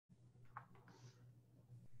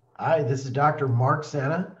Hi, this is Dr. Mark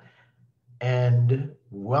Santa, and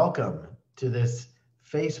welcome to this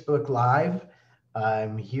Facebook Live.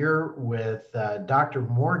 I'm here with Dr.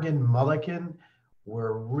 Morgan Mulliken.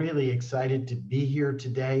 We're really excited to be here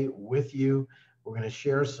today with you. We're going to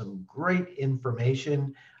share some great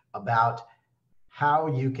information about how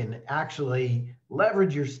you can actually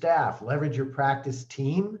leverage your staff, leverage your practice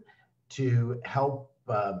team to help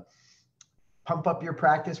pump up your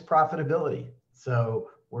practice profitability. So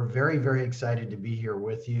we're very, very excited to be here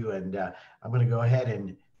with you. And I'm going to go ahead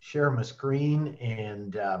and share my screen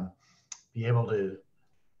and be able to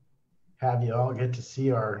have you all get to see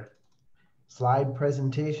our slide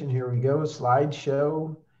presentation. Here we go,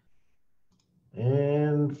 slideshow.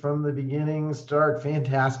 And from the beginning, start.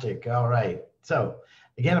 Fantastic. All right. So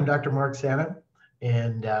again, I'm Dr. Mark Santa,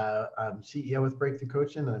 and I'm CEO with Breakthrough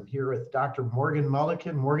Coaching. And I'm here with Dr. Morgan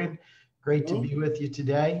Mulliken. Morgan, great to be with you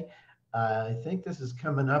today. I think this is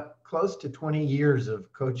coming up close to 20 years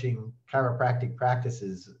of coaching chiropractic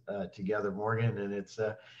practices together, Morgan, and it's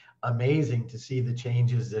amazing to see the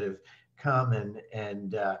changes that have come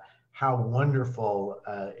and how wonderful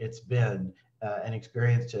it's been an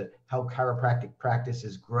experience to help chiropractic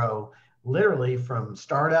practices grow, literally from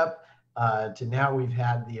startup to now we've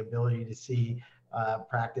had the ability to see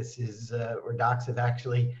practices where docs have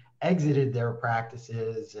actually exited their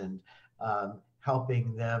practices and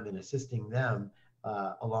helping them and assisting them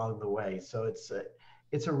along the way. So it's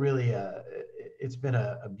been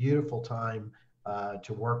a beautiful time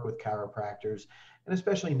to work with chiropractors, and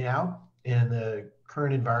especially now in the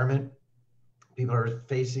current environment, people are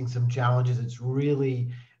facing some challenges. It's really,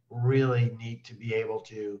 really neat to be able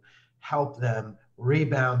to help them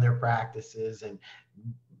rebound their practices and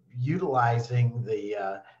utilizing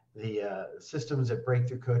the systems that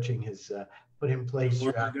Breakthrough Coaching has put in place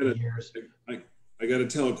throughout the years. I got to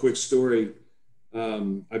tell a quick story.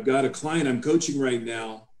 I've got a client I'm coaching right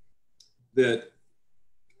now that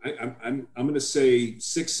I'm going to say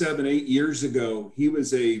 6, 7, 8 years ago, he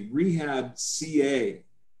was a rehab CA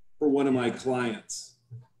for one of my clients.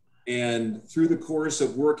 And through the course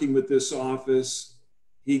of working with this office,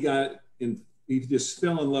 he just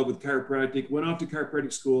fell in love with chiropractic, went off to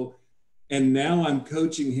chiropractic school, and now I'm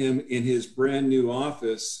coaching him in his brand new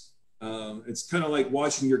office. It's kind of like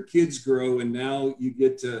watching your kids grow, and now you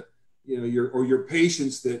get to, your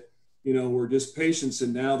patients that, were just patients,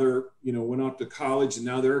 and now they're, went off to college, and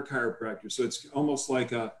now they're a chiropractor. So it's almost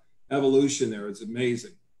like a evolution there. It's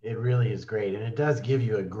amazing. It really is great, and it does give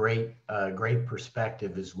you a great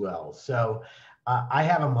perspective as well. So I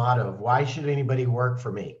have a motto of why should anybody work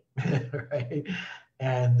for me, right?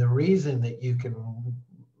 And the reason that you can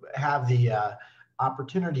have the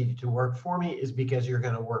opportunity to work for me is because you're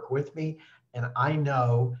going to work with me, and I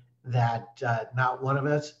know that not one of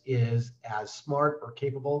us is as smart or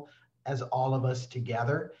capable as all of us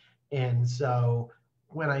together. And so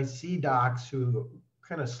when I see docs who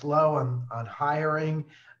kind of slow on hiring,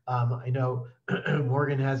 I know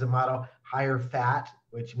Morgan has a motto, hire fat,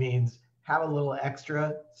 which means have a little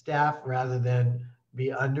extra staff rather than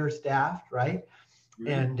be understaffed, right? Mm-hmm.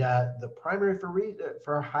 And the primary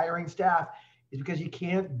for hiring staff is because you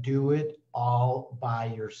can't do it all by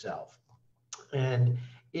yourself. And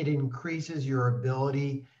it increases your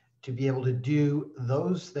ability to be able to do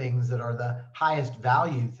those things that are the highest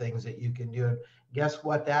value things that you can do. And guess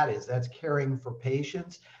what that is? That's caring for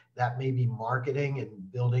patients. That may be marketing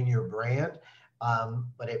and building your brand,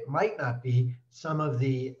 but it might not be some of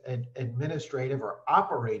the administrative or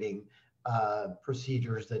operating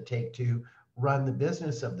procedures that take to run the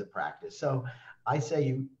business of the practice. So I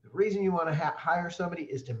say the reason you want to hire somebody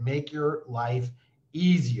is to make your life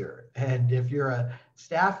easier. And if you're a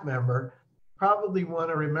staff member, probably want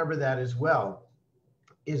to remember that as well,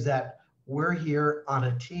 is that we're here on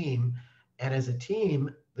a team. And as a team,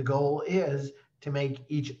 the goal is to make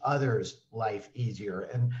each other's life easier.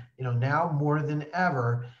 And, now more than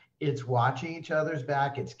ever, it's watching each other's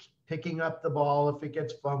back. It's picking up the ball if it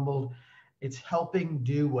gets fumbled. It's helping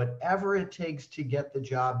do whatever it takes to get the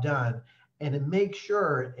job done and to make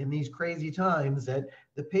sure in these crazy times that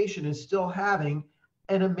the patient is still having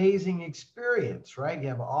an amazing experience, right? You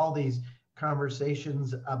have all these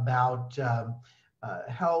conversations about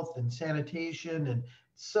health and sanitation, and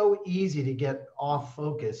so easy to get off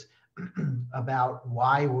focus about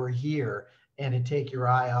why we're here and to take your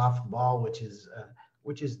eye off the ball, which is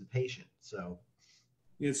the patient. So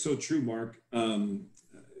it's so true, Mark.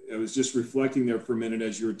 I was just reflecting there for a minute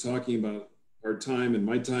as you were talking about our time and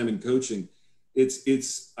my time in coaching.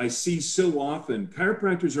 I see so often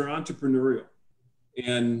chiropractors are entrepreneurial,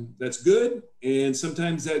 and that's good. And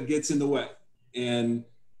sometimes that gets in the way. And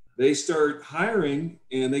they start hiring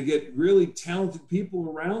and they get really talented people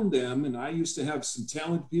around them. And I used to have some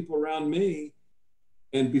talented people around me.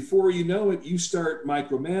 And before you know it, you start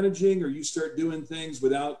micromanaging or you start doing things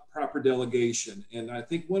without proper delegation. And I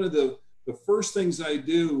think one of the first things I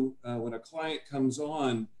do when a client comes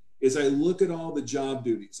on is I look at all the job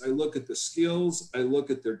duties. I look at the skills, I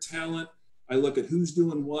look at their talent, I look at who's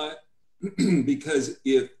doing what, because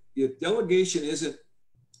if delegation isn't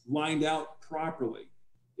lined out properly,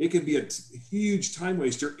 it can be a huge time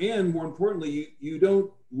waster. And more importantly, you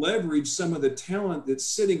don't leverage some of the talent that's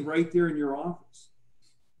sitting right there in your office.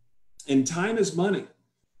 And time is money.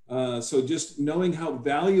 So just knowing how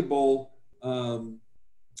valuable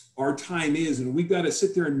our time is, and we've got to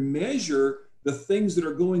sit there and measure the things that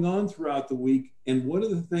are going on throughout the week. And one of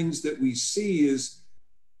the things that we see is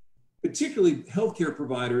particularly healthcare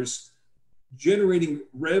providers generating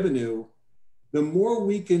revenue. The more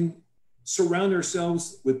we can surround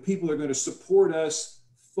ourselves with people who are going to support us,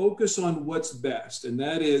 focus on what's best, and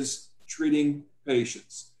that is treating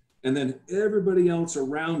patients. And then everybody else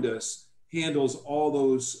around us handles all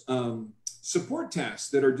those support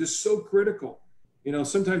tasks that are just so critical. You know,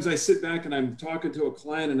 sometimes I sit back and I'm talking to a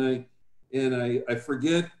client and I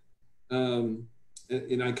forget, and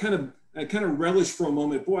I kind of relish for a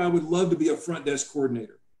moment. Boy, I would love to be a front desk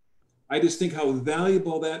coordinator. I just think how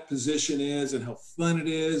valuable that position is and how fun it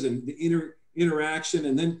is and the interaction.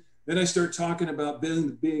 And then I start talking about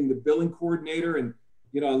being the billing coordinator. And,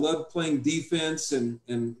 you know, I love playing defense and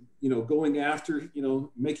you know, going after, you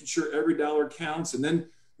know, making sure every dollar counts. And then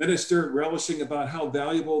I start relishing about how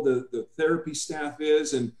valuable the therapy staff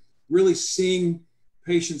is and really seeing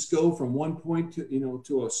patients go from one point to, you know,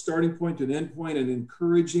 to a starting point to an end point and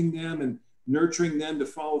encouraging them and nurturing them to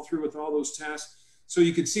follow through with all those tasks. So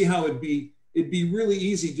you could see how it'd be really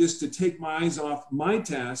easy just to take my eyes off my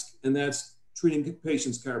task, and that's treating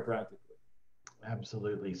patients chiropractically.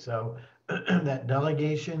 Absolutely. So that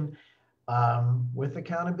delegation with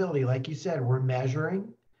accountability, like you said, we're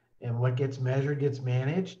measuring, and what gets measured gets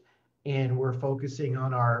managed, and we're focusing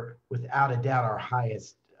on without a doubt, our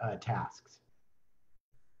highest tasks.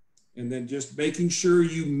 And then just making sure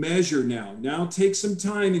you measure now. Now take some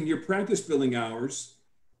time in your practice billing hours.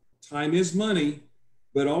 Time is money.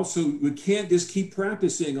 But also, we can't just keep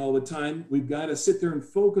practicing all the time. We've got to sit there and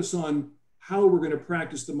focus on how we're going to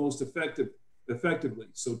practice the most effectively.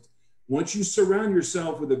 So once you surround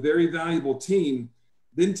yourself with a very valuable team,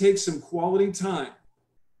 then take some quality time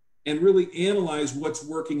and really analyze what's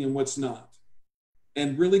working and what's not.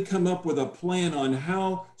 And really come up with a plan on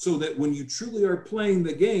how, so that when you truly are playing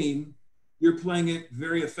the game, you're playing it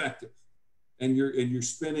very effective. And you're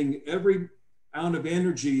spending every ounce of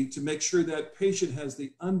energy to make sure that patient has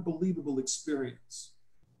the unbelievable experience.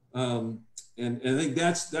 And I think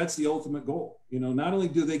that's the ultimate goal. You know, not only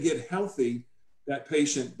do they get healthy, that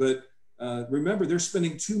patient, but remember, they're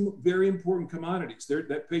spending two very important commodities.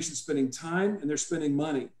 That patient's spending time and they're spending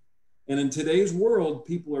money. And in today's world,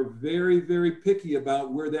 people are very, very picky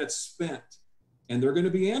about where that's spent. And they're going to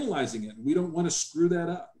be analyzing it. We don't want to screw that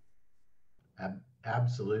up.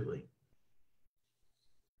 Absolutely.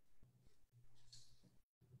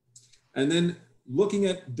 And then looking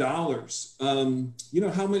at dollars, you know,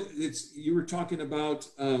 how much you were talking about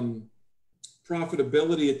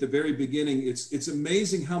profitability at the very beginning. It's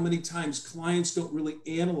amazing how many times clients don't really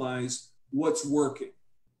analyze what's working.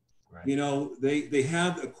 Right. You know, they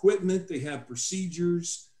have equipment, they have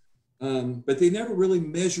procedures, but they never really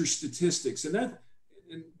measure statistics. And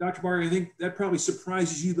Dr. Barr, I think that probably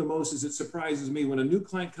surprises you the most as it surprises me. When a new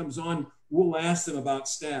client comes on, we'll ask them about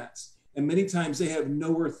stats. And many times they have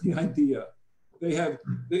no earthly idea. You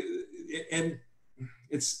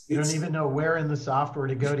don't even know where in the software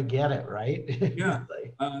to go to get it, right? Yeah.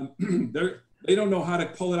 They don't know how to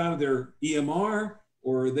pull it out of their EMR,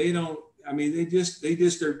 or they don't. I mean, they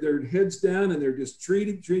just are their heads down and they're just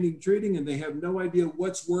treating, and they have no idea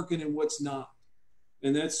what's working and what's not.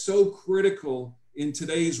 And that's so critical in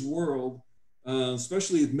today's world.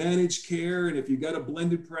 Especially with managed care, and if you got a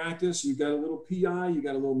blended practice, you got a little PI, you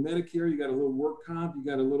got a little Medicare, you got a little work comp, you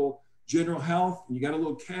got a little general health, and you got a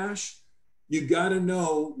little cash, you got to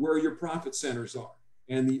know where your profit centers are.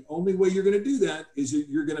 And the only way you're going to do that is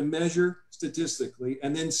you're going to measure statistically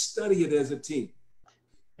and then study it as a team.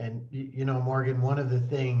 And, you know, Morgan, one of the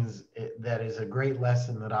things that is a great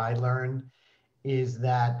lesson that I learned is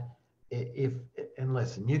that and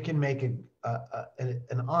listen, you can make an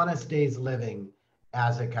honest day's living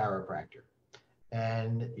as a chiropractor.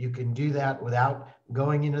 And you can do that without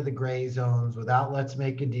going into the gray zones, without let's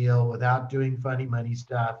make a deal, without doing funny money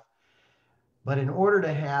stuff. But in order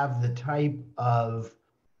to have the type of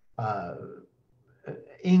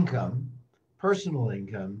income, personal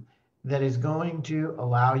income, that is going to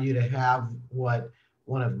allow you to have what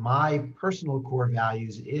one of my personal core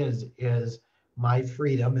values is my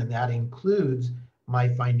freedom, and that includes my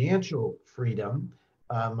financial freedom,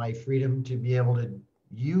 my freedom to be able to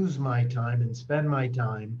use my time and spend my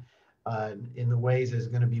time in the ways that's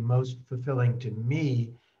going to be most fulfilling to me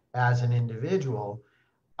as an individual.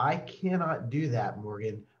 I cannot do that,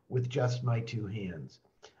 Morgan, with just my two hands.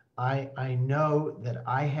 I know that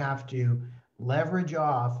I have to leverage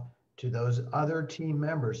off to those other team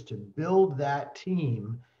members to build that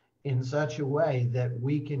team in such a way that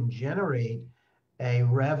we can generate a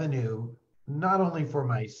revenue, not only for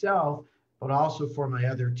myself, but also for my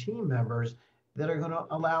other team members that are going to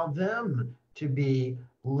allow them to be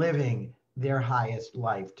living their highest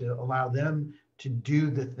life, to allow them to do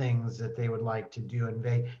the things that they would like to do, and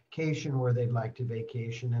vacation where they'd like to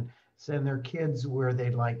vacation, and send their kids where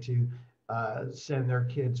they'd like to send their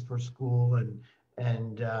kids for school,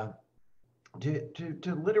 and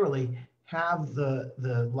to literally have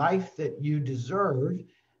the life that you deserve,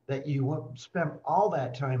 that you spent all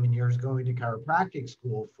that time in years going to chiropractic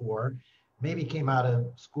school for. Maybe came out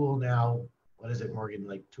of school now, what is it, Morgan,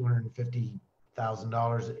 like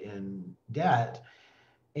 $250,000 in debt,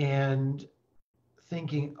 and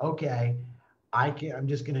thinking, okay, I'm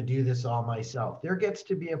just going to do this all myself. There gets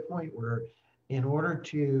to be a point where, in order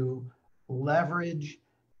to leverage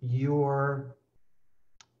your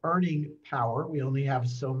earning power, we only have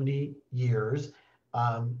so many years,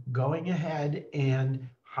 going ahead and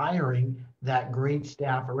hiring that great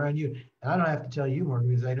staff around you. And I don't have to tell you more,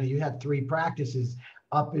 because I know you had 3 practices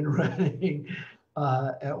up and running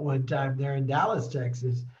at one time there in Dallas,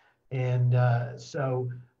 Texas. And so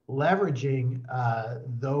leveraging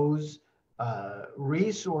those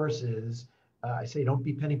resources, I say don't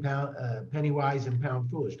be penny wise and pound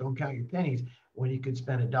foolish. Don't count your pennies when you could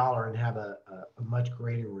spend $1 and have a much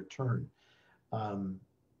greater return. Um,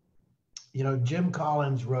 Jim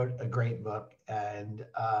Collins wrote a great book, and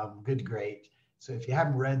Good to Great. So if you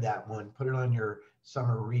haven't read that one, put it on your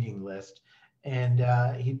summer reading list. And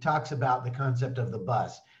he talks about the concept of the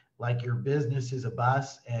bus. Like, your business is a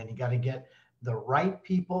bus, and you got to get the right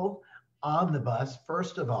people on the bus,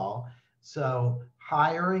 first of all. So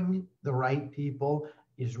hiring the right people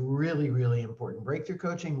is really, really important. Breakthrough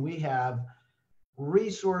Coaching, we have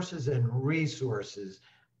resources and resources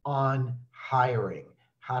on hiring,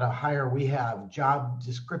 how to hire. We have job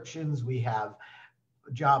descriptions, we have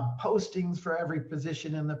job postings for every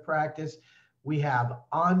position in the practice, we have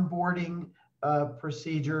onboarding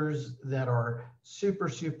procedures that are super,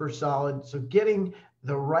 super solid. So getting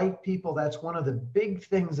the right people, that's one of the big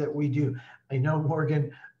things that we do. I know,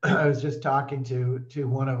 Morgan, I was just talking to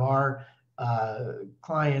one of our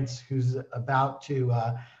clients who's about to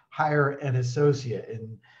hire an associate,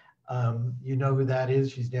 and you know who that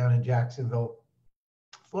is. She's down in Jacksonville,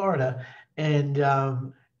 Florida,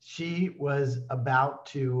 and she was about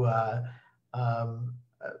to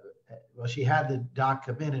well, she had the doc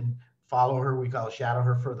come in and follow her. We call it shadow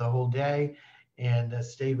her for the whole day, and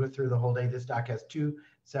stayed with her the whole day. This doc has 2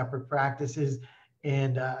 separate practices.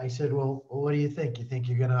 And I said, well, what do you think? You think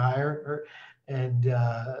you're going to hire her and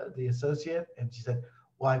the associate? And she said,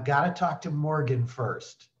 well, I've got to talk to Morgan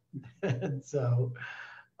first. And so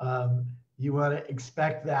you want to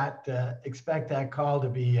expect that call to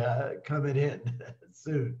be coming in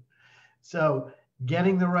soon. So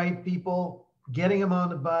getting the right people, getting them on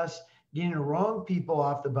the bus, getting the wrong people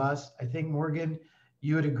off the bus. I think, Morgan,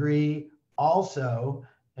 you would agree also,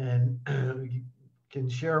 and you can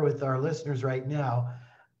share with our listeners right now,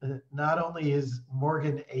 not only is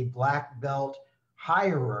Morgan a black belt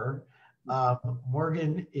hirer,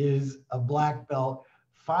 Morgan is a black belt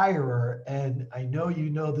firer. And I know you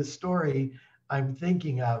know the story I'm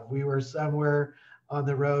thinking of. We were somewhere on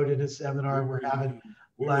the road in a seminar, and we're having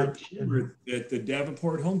lunch. We were at the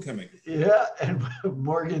Davenport homecoming. Yeah, and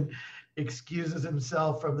Morgan excuses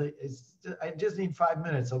himself from I just need 5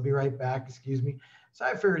 minutes. I'll be right back. Excuse me. So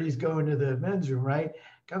I figured he's going to the men's room, right?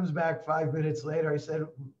 Comes back 5 minutes later. I said,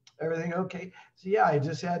 everything okay? So yeah, I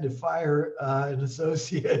just had to fire an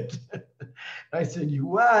associate. I said, you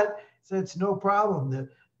what? He said, it's no problem. The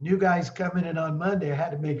new guy's coming in on Monday. I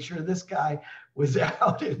had to make sure this guy was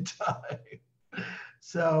out in time.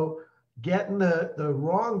 So getting the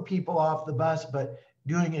wrong people off the bus, but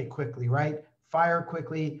doing it quickly, right? Fire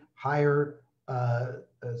quickly, hire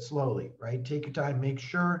slowly, right? Take your time, make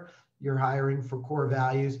sure you're hiring for core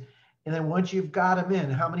values. And then once you've got them in,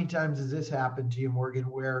 how many times has this happened to you, Morgan,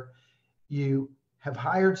 where you have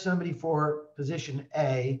hired somebody for position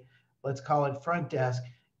A, let's call it front desk,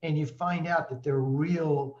 and you find out that their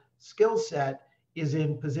real skill set is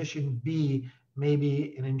in position B,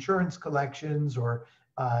 maybe in insurance collections or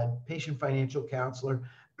patient financial counselor,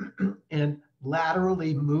 and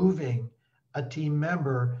laterally moving a team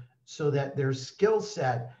member so that their skill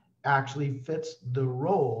set actually fits the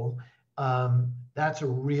role, that's a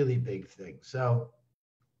really big thing. So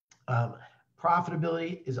um,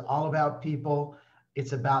 profitability is all about people.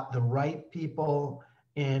 It's about the right people.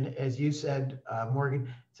 And as you said,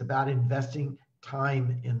 Morgan, it's about investing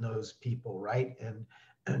time in those people, right?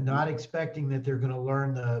 And not expecting that they're going to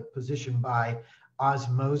learn the position by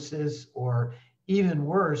osmosis, or even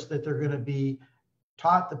worse, that they're going to be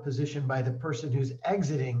taught the position by the person who's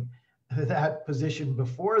exiting that position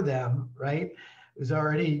before them, right? Who's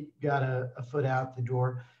already got a foot out the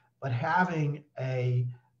door. But having a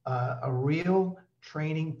real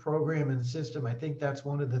training program and system, I think that's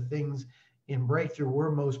one of the things in Breakthrough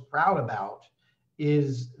we're most proud about,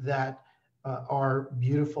 is that our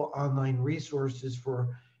beautiful online resources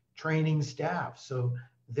for training staff. So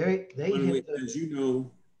they When hit we, the as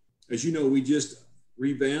you know, we just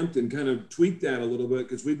revamped and kind of tweaked that a little bit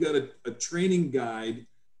because we've got a training guide.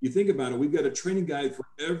 You think about it, we've got a training guide for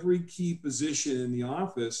every key position in the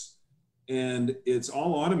office, and it's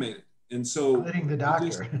all automated. And so including the I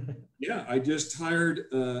just, doctor. yeah, I just hired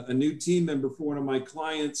a new team member for one of my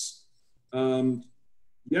clients um,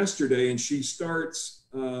 yesterday, and she starts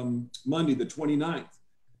Monday, the 29th.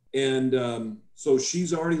 And so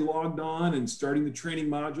she's already logged on and starting the training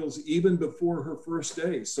modules even before her first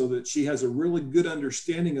day, so that she has a really good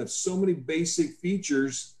understanding of so many basic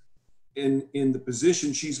features in the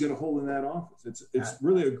position she's going to hold in that office. It's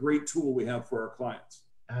really a great tool we have for our clients.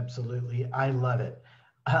 Absolutely. I love it.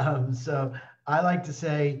 So I like to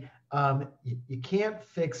say, you can't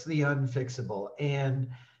fix the unfixable. And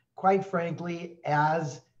quite frankly,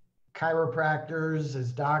 as chiropractors,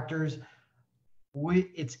 as doctors,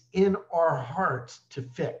 it's in our hearts to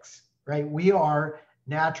fix, right? We are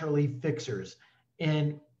naturally fixers,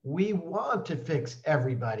 and we want to fix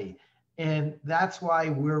everybody. And that's why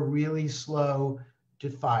we're really slow to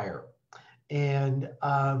fire. And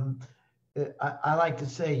I like to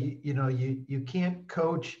say, you can't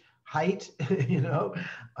coach height.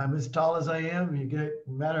 I'm as tall as I am. No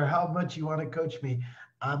matter how much you want to coach me,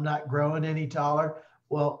 I'm not growing any taller.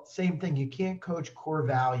 Well, same thing. You can't coach core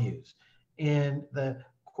values, and the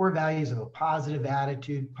core values of a positive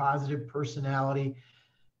attitude, positive personality.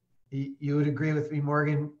 You would agree with me,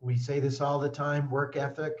 Morgan. We say this all the time: work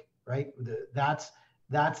ethic, right? That's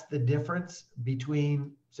the difference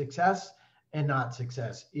between success and not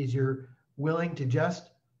success. Is you're willing to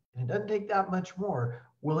just, and it doesn't take that much more,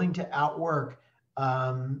 willing to outwork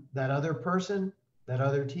that other person, that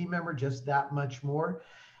other team member, just that much more.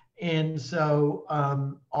 And so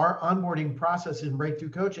our onboarding process in Breakthrough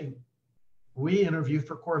Coaching, we interview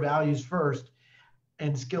for core values first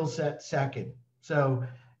and skill set second. So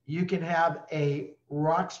you can have a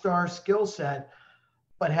rock star skill set,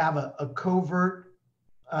 but have a covert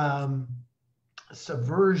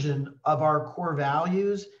subversion of our core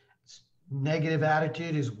values. Negative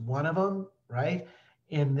attitude is one of them, right?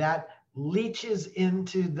 And that leaches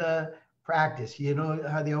into the practice. You know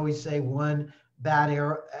how they always say one bad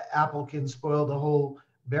apple can spoil the whole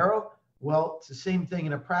barrel? Well, it's the same thing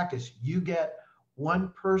in a practice. You get one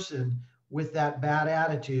person with that bad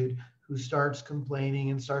attitude who starts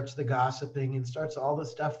complaining and starts the gossiping and starts all the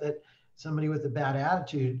stuff that somebody with a bad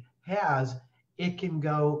attitude has, it can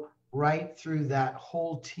go right through that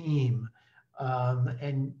whole team.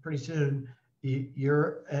 And pretty soon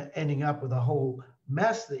you're ending up with a whole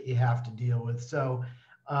mess that you have to deal with. So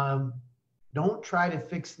don't try to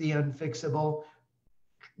fix the unfixable.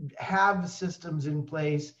 Have systems in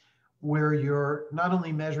place where you're not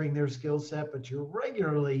only measuring their skill set, but you're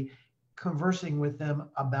regularly conversing with them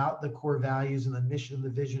about the core values and the mission, the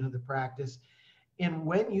vision of the practice. And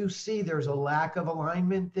when you see there's a lack of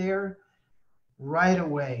alignment there, right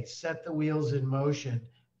away, set the wheels in motion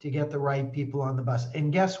to get the right people on the bus.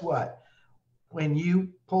 And guess what? When you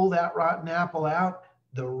pull that rotten apple out,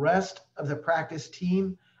 the rest of the practice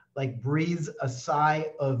team like breathes a sigh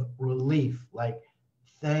of relief. Like,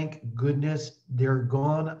 thank goodness they're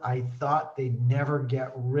gone. I thought they'd never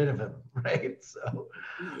get rid of him, right? So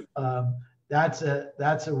that's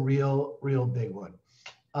a real big one.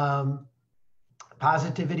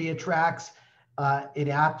 Positivity attracts. It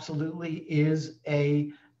absolutely is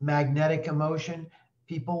a magnetic emotion.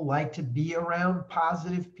 People like to be around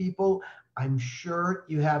positive people. I'm sure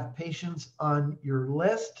you have patients on your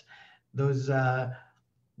list, those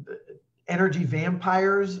energy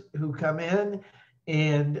vampires who come in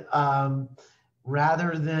and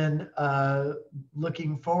rather than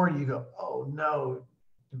looking forward, you go, oh no,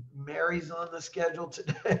 Mary's on the schedule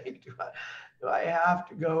today. Do I have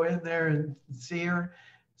to go in there and see her?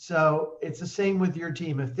 So it's the same with your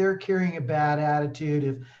team. If they're carrying a bad attitude,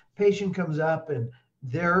 if patient comes up and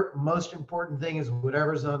their most important thing is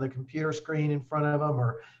whatever's on the computer screen in front of them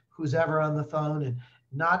or who's ever on the phone, and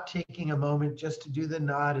not taking a moment just to do the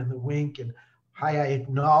nod and the wink and hi, I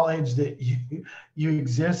acknowledge that you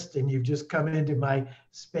exist and you've just come into my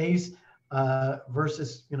space,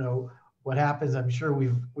 versus what happens. I'm sure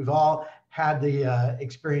we've all had the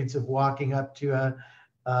experience of walking up to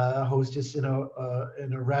a hostess in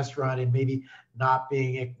a restaurant and maybe not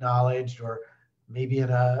being acknowledged, or maybe in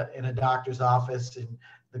a doctor's office and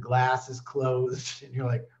the glass is closed and you're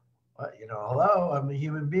like, hello, I'm a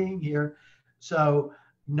human being here. So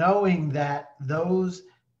knowing that those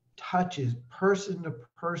touches, person to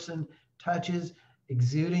person touches,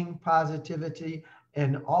 exuding positivity,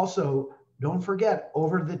 and also don't forget,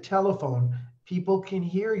 over the telephone, people can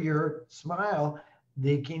hear your smile.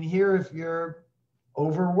 They can hear if you're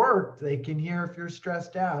overworked. They can hear if you're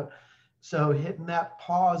stressed out. So hitting that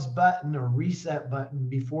pause button or reset button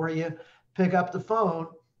before you pick up the phone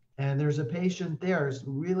and there's a patient there is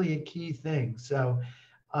really a key thing. So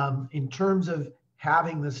in terms of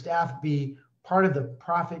having the staff be part of the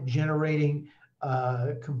profit generating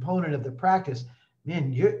component of the practice,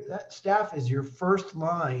 man, that staff is your first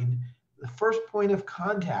line, the first point of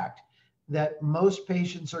contact that most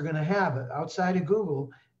patients are going to have outside of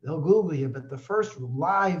Google. They'll Google you, but the first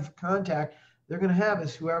live contact they're going to have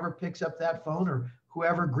is whoever picks up that phone or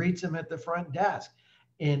whoever greets them at the front desk.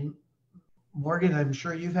 And Morgan, I'm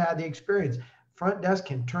sure you've had the experience. Front desk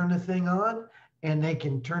can turn the thing on and they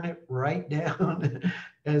can turn it right down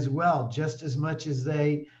as well, just as much as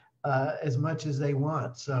they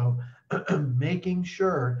want. So making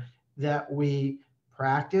sure that we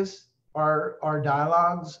practice our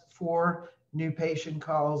dialogues for new patient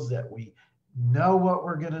calls, that we know what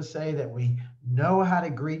we're going to say, that we know how to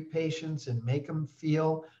greet patients and make them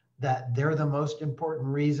feel that they're the most important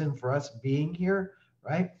reason for us being here,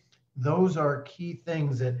 right? Those are key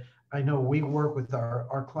things that I know we work with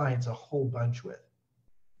our clients a whole bunch with.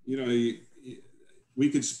 We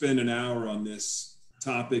could spend an hour on this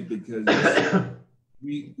topic because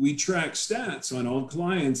we track stats on all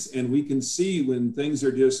clients and we can see when things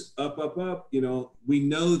are just up, we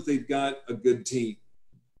know that they've got a good team.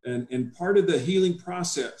 And part of the healing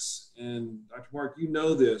process, and Dr. Mark, you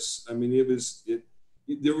know this, I mean,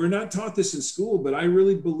 we're not taught this in school, but I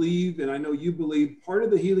really believe, and I know you believe, part of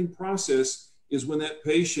the healing process is when that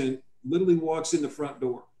patient literally walks in the front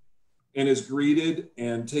door and is greeted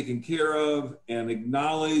and taken care of and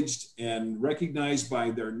acknowledged and recognized by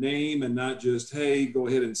their name, and not just, hey, go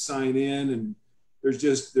ahead and sign in. And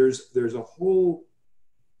there's a whole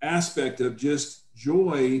aspect of just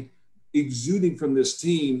joy exuding from this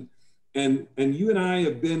team. And you and I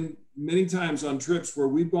have been many times on trips where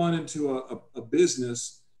we've gone into a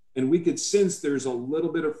business and we could sense there's a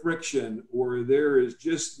little bit of friction, or there is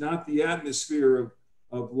just not the atmosphere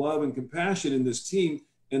of love and compassion in this team.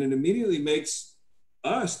 And it immediately makes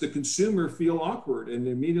us, the consumer, feel awkward and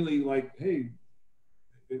immediately like, hey,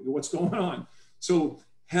 what's going on? So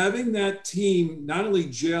having that team not only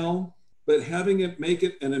gel, but having it make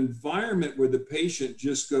it an environment where the patient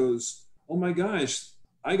just goes, oh my gosh,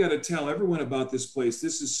 I got to tell everyone about this place.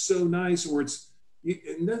 This is so nice. Or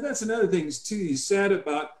and that's another thing too. You said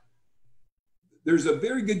about, there's a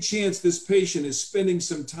very good chance this patient is spending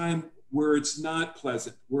some time where it's not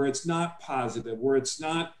pleasant, where it's not positive, where it's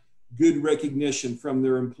not good recognition from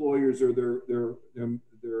their employers or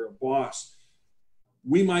their boss.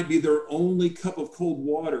 We might be their only cup of cold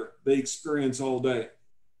water they experience all day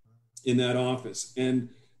in that office. And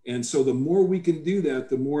so the more we can do that,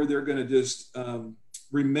 the more they're going to just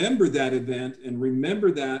remember that event and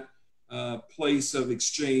remember that place of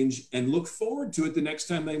exchange and look forward to it the next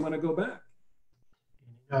time they want to go back.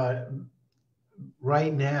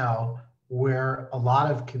 Right now, where a lot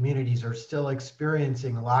of communities are still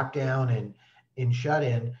experiencing lockdown and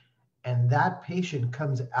shut-in, and that patient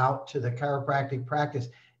comes out to the chiropractic practice,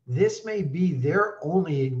 this may be their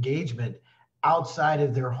only engagement outside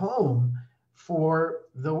of their home for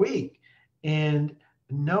the week. And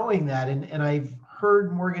knowing that, and I've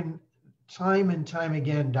heard, Morgan, time and time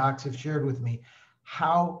again, docs have shared with me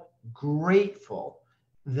how grateful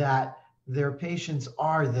that their patients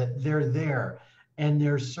are, that they're there and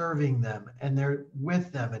they're serving them and they're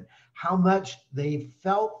with them, and how much they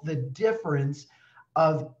felt the difference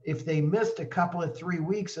of if they missed a couple of 3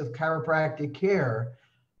 weeks of chiropractic care,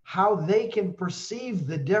 how they can perceive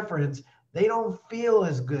the difference. They don't feel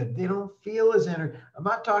as good. They don't feel as I'm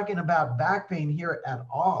not talking about back pain here at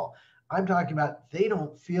all. I'm talking about they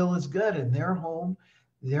don't feel as good in their home.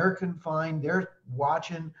 They're confined. They're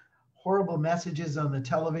watching horrible messages on the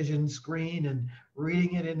television screen and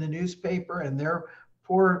reading it in the newspaper, and their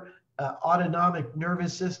poor autonomic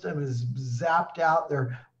nervous system is zapped out.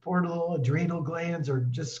 Their poor little adrenal glands are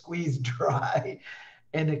just squeezed dry.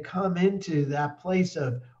 And to come into that place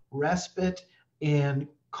of respite and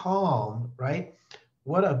calm, right?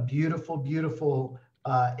 What a beautiful, beautiful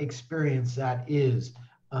experience that is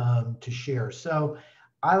to share. So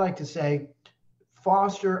I like to say,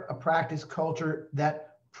 foster a practice culture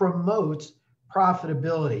that promotes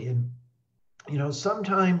profitability. And,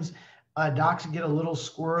 sometimes docs get a little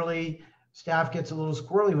squirrely, staff gets a little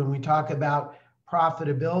squirrely when we talk about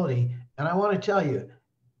profitability. And I want to tell you,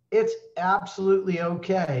 it's absolutely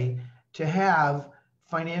okay to have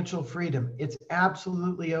financial freedom. It's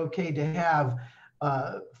absolutely okay to have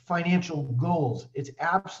financial goals. It's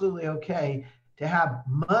absolutely okay to have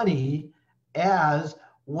money as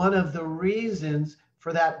one of the reasons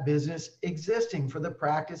for that business existing, for the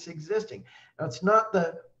practice existing. Now, it's not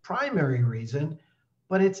the primary reason,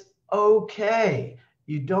 but it's okay.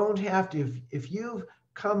 You don't have to, if you've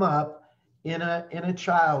come up in a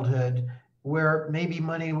childhood where maybe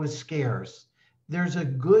money was scarce, there's a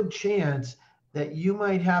good chance that you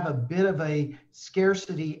might have a bit of a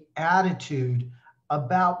scarcity attitude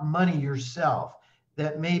about money yourself,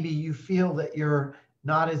 that maybe you feel that you're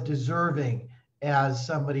not as deserving as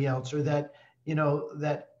somebody else, or that,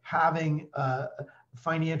 that having a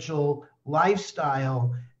financial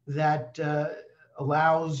lifestyle that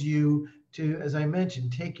allows you to, as I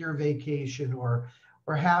mentioned, take your vacation, or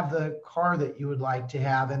have the car that you would like to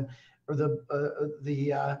have, and or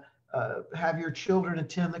the have your children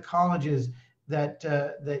attend the colleges that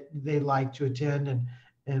they like to attend.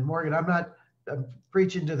 And Morgan, I'm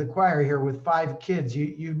preaching to the choir here with 5 kids.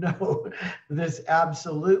 You know this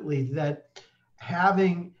absolutely, that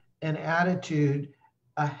having an attitude,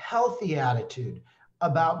 a healthy attitude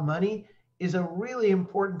about money is a really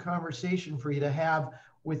important conversation for you to have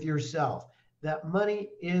with yourself. That money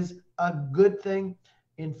is a good thing.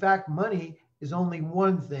 In fact, money is only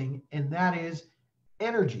one thing, and that is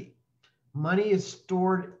energy. Money is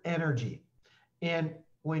stored energy. And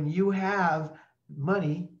when you have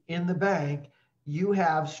money in the bank, you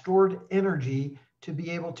have stored energy to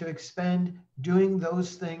be able to expend doing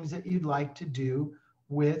those things that you'd like to do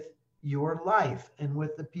with your life and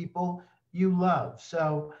with the people you love.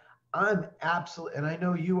 So I'm absolutely, and I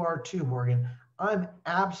know you are too, Morgan, I'm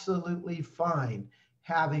absolutely fine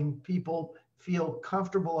having people feel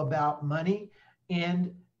comfortable about money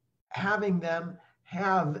and having them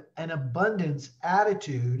have an abundance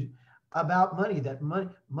attitude about money. That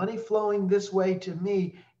money flowing this way to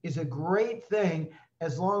me is a great thing,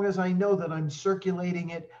 as long as I know that I'm circulating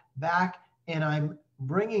it back and I'm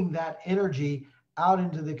bringing that energy out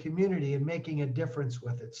into the community and making a difference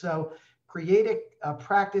with it. So create a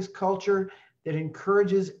practice culture that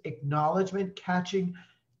encourages acknowledgement, catching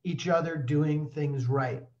each other doing things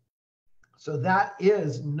right. So that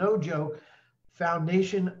is, no joke,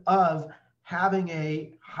 foundation of having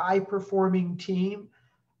a high performing team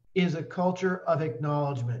is a culture of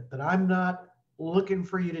acknowledgement, that I'm not looking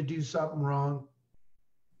for you to do something wrong.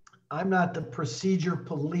 I'm not the procedure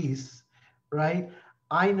police, right?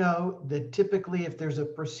 I know that typically if there's a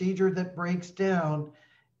procedure that breaks down,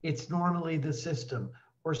 it's normally the system,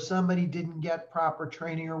 or somebody didn't get proper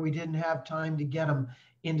training, or we didn't have time to get them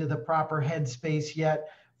into the proper headspace yet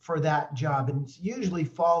for that job. And it usually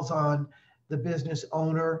falls on the business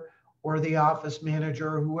owner or the office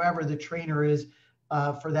manager, or whoever the trainer is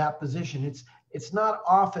for that position. It's not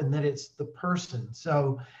often that it's the person.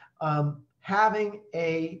 So having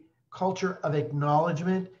a culture of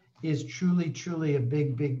acknowledgement is truly, truly a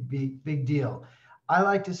big, big, big, big deal. I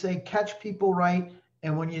like to say, catch people right.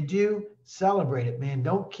 And when you do, celebrate it, man.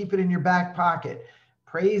 Don't keep it in your back pocket.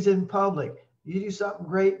 Praise in public. You do something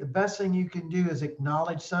great, the best thing you can do is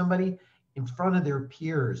acknowledge somebody in front of their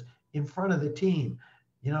peers, in front of the team.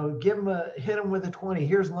 Give them hit them with a 20.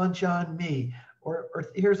 Here's lunch on me, or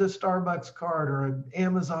here's a Starbucks card or an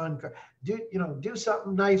Amazon card. Do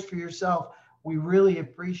something nice for yourself. We really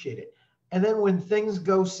appreciate it. And then when things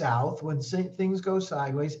go south, when things go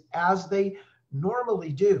sideways, as they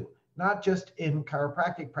normally do, not just in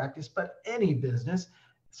chiropractic practice, but any business,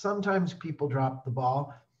 sometimes people drop the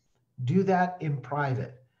ball. Do that in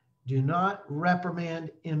private. Do not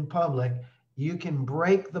reprimand in public. You can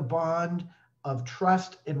break the bond of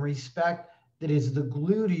trust and respect that is the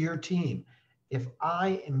glue to your team. If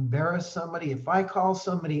I embarrass somebody, if I call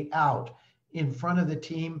somebody out in front of the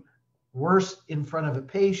team, worse in front of a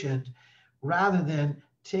patient, rather than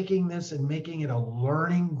taking this and making it a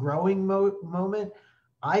learning, growing moment,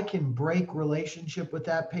 I can break relationship with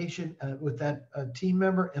that patient, with that team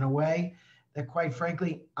member in a way that, quite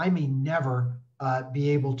frankly, I may never be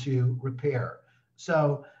able to repair.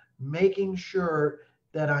 So, making sure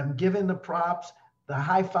that I'm given the props, the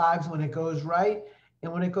high fives when it goes right,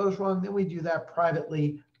 and when it goes wrong, then we do that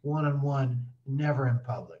privately, one on one, never in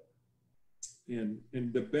public. And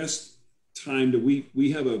the best time that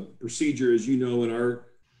we have a procedure, as you know, in our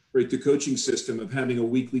right the coaching system of having a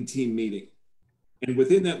weekly team meeting. And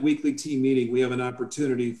within that weekly team meeting, we have an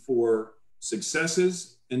opportunity for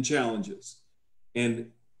successes and challenges.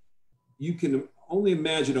 And you can only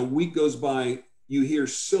imagine a week goes by, you hear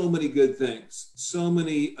so many good things, so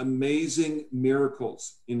many amazing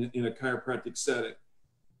miracles in a chiropractic setting.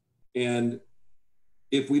 And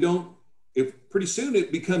if we don't, if pretty soon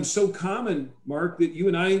it becomes so common, Mark, that you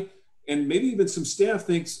and I, and maybe even some staff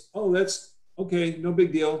thinks, oh, that's okay, no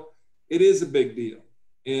big deal. It is a big deal.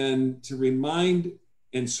 And to remind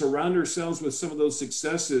and surround ourselves with some of those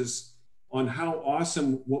successes on how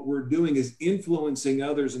awesome what we're doing is influencing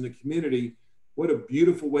others in the community. What a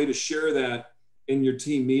beautiful way to share that in your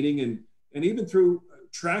team meeting. And even through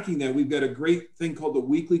tracking that, we've got a great thing called the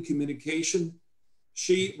weekly communication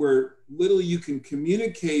sheet where literally you can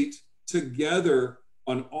communicate together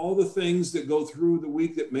on all the things that go through the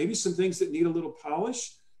week, that maybe some things that need a little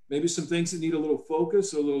polish, maybe some things that need a little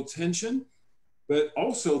focus, a little tension, but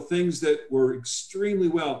also things that were extremely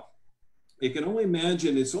well. I can only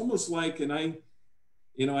imagine, it's almost like, and I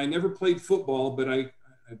never played football, but I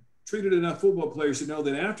treated enough football players to know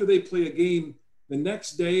that after they play a game, the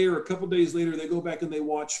next day or a couple days later, they go back and they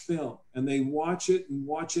watch film and they watch it and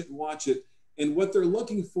watch it and watch it. And what they're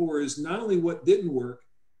looking for is not only what didn't work,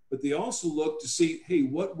 but they also look to see, hey,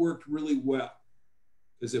 what worked really well?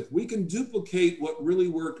 Because if we can duplicate what really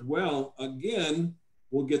worked well, again,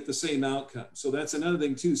 we'll get the same outcome. So that's another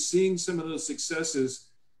thing too. Seeing some of those successes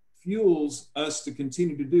fuels us to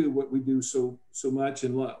continue to do what we do so much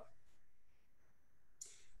and love.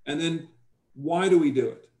 And then why do we do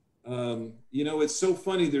it? It's so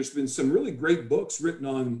funny. There's been some really great books written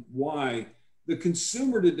on why. The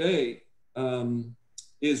consumer today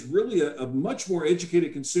is really a much more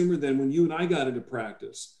educated consumer than when you and I got into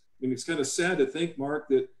practice. I mean, it's kind of sad to think, Mark,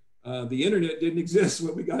 that the internet didn't exist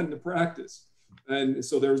when we got into practice. And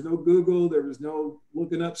so there was no Google, there was no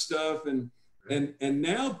looking up stuff. And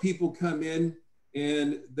now people come in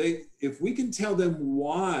and if we can tell them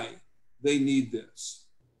why they need this,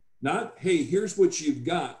 not, hey, here's what you've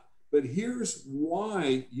got, but here's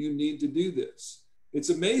why you need to do this. It's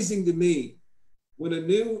amazing to me when a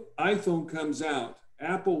new iPhone comes out,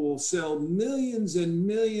 Apple will sell millions and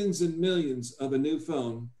millions and millions of a new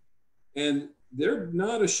phone. And they're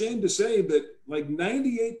not ashamed to say that like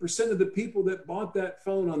 98% of the people that bought that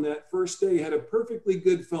phone on that first day had a perfectly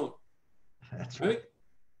good phone. That's right.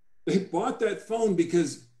 They bought that phone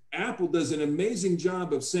because Apple does an amazing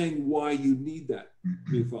job of saying why you need that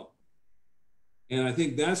new phone. And I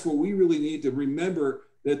think that's where we really need to remember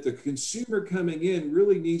that the consumer coming in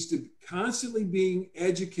really needs to constantly being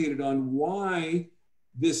educated on why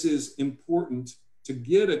this is important to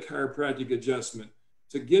get a chiropractic adjustment,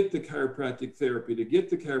 to get the chiropractic therapy, to get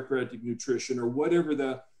the chiropractic nutrition or whatever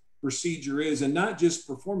the procedure is, and not just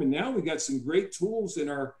performing. Now we got some great tools in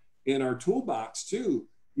our toolbox too.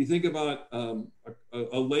 You think about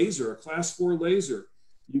a laser, a class 4 laser.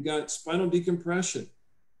 You got spinal decompression.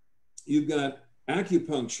 You've got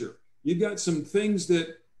acupuncture. You've got some things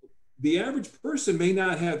that the average person may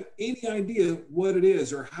not have any idea what it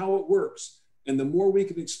is or how it works. And the more we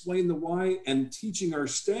can explain the why, and teaching our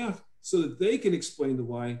staff so that they can explain the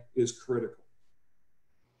why, is critical.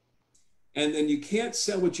 And then you can't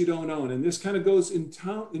sell what you don't own. And this kind of goes in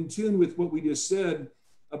tune with what we just said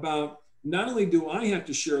about not only do I have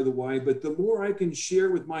to share the why, but the more I can share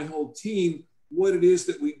with my whole team what it is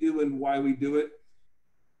that we do and why we do it,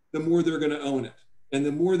 the more they're going to own it. And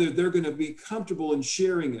the more that they're going to be comfortable in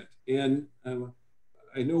sharing it. And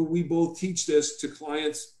I know we both teach this to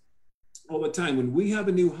clients all the time. When we have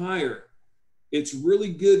a new hire, it's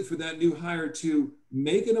really good for that new hire to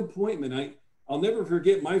make an appointment. I'll never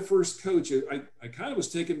forget my first coach. I kind of was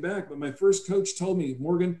taken back, but my first coach told me,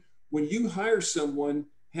 Morgan, when you hire someone,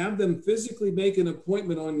 have them physically make an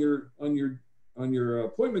appointment on your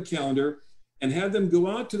appointment calendar, and have them go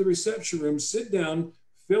out to the reception room, sit down,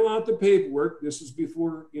 fill out the paperwork. This was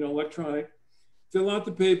before electronic. Fill out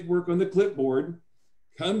the paperwork on the clipboard,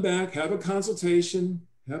 come back, have a consultation,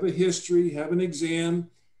 have a history, have an exam,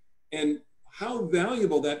 and how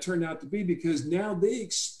valuable that turned out to be, because now they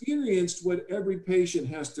experienced what every patient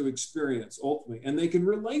has to experience ultimately, and they can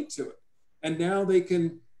relate to it. and now they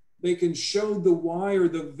can show the why or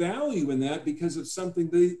the value in that because of something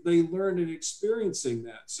they learned in experiencing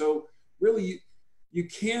that. So really, you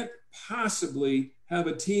can't possibly have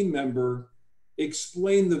a team member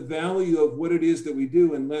explain the value of what it is that we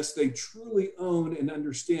do unless they truly own and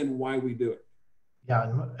understand why we do it. Yeah,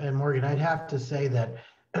 and Morgan, I'd have to say that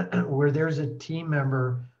where there's a team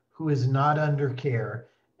member who is not under care,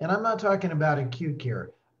 and I'm not talking about acute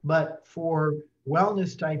care, but for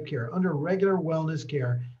wellness type care, under regular wellness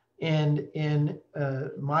care, and in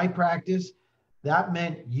my practice, that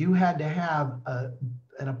meant you had to have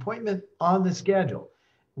an appointment on the schedule.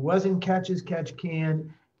 It wasn't catch as catch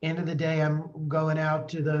can. End of the day, I'm going out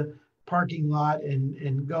to the parking lot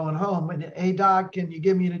and going home. And hey, doc, can you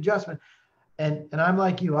give me an adjustment? And I'm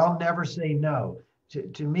like you, I'll never say no.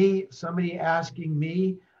 To me, somebody asking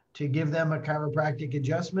me to give them a chiropractic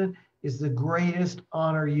adjustment is the greatest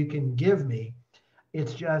honor you can give me.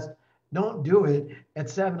 It's just don't do it at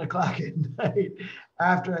 7 o'clock at night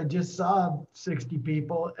after I just saw 60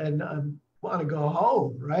 people and I want to go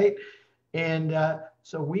home, right? And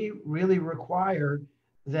so we really require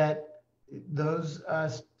that those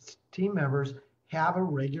team members have a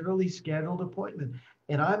regularly scheduled appointment.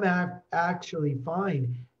 And I'm actually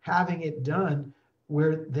fine having it done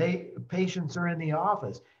where patients are in the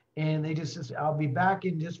office and they just say, I'll be back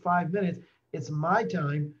in just 5 minutes. It's my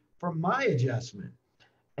time for my adjustment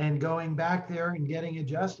and going back there and getting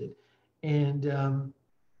adjusted. And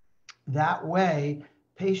that way,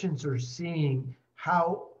 patients are seeing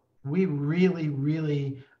how we really,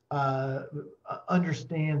 really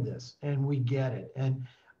understand this and we get it. And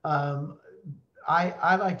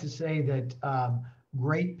I like to say that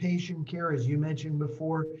great patient care, as you mentioned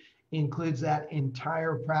before, includes that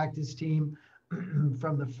entire practice team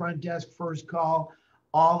from the front desk first call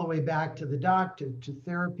all the way back to the doctor to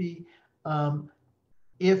therapy.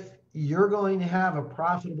 If you're going to have a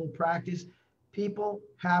profitable practice, people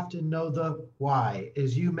have to know the why,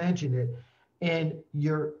 as you mentioned it, and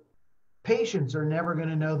your patients are never going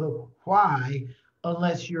to know the why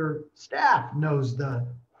unless your staff knows the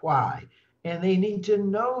why. And they need to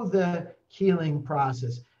know the healing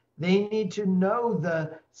process. They need to know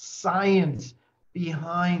the science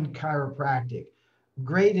behind chiropractic.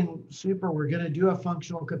 Great and super. We're going to do a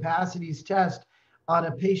functional capacities test on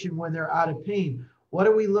a patient when they're out of pain. What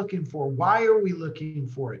are we looking for? Why are we looking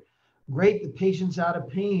for it? Great, the patient's out of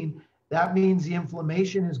pain. That means the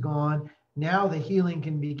inflammation is gone. Now the healing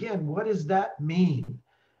can begin. What does that mean?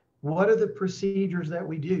 What are the procedures that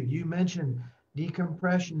we do? You mentioned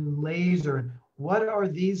decompression, laser. What are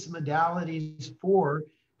these modalities for?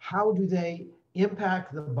 How do they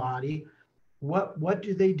impact the body? What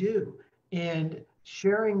do they do? And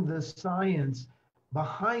sharing the science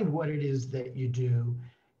behind what it is that you do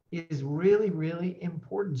is really, really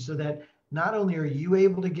important so that not only are you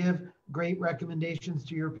able to give great recommendations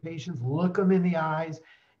to your patients, look them in the eyes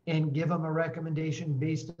and give them a recommendation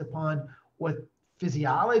based upon what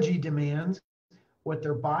physiology demands, what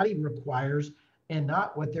their body requires, and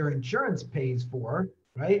not what their insurance pays for,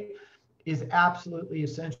 right? Is absolutely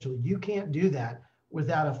essential. You can't do that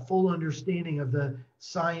without a full understanding of the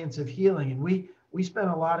science of healing. And we spent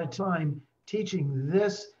a lot of time teaching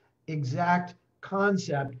this exact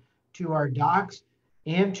concept to our docs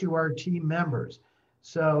and to our team members.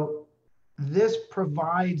 So this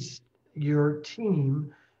provides your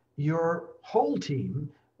team, your whole team,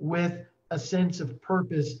 with a sense of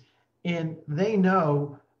purpose. And they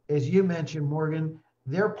know, as you mentioned, Morgan,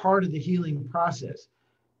 they're part of the healing process.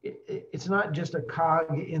 It's not just a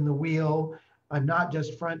cog in the wheel. I'm not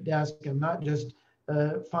just front desk. I'm not just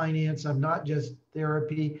finance. I'm not just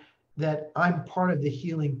therapy. That I'm part of the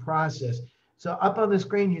healing process. So up on the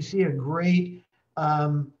screen, you see a great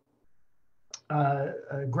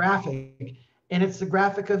graphic, and it's the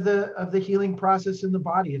graphic of the healing process in the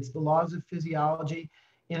body. It's the laws of physiology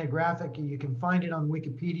in a graphic, and you can find it on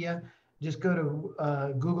Wikipedia. Just go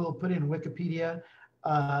to Google, put in Wikipedia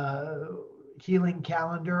healing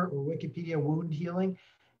calendar or Wikipedia wound healing,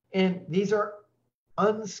 and these are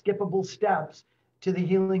unskippable steps to the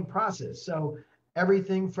healing process. So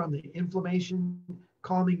everything from the inflammation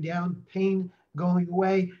calming down, pain going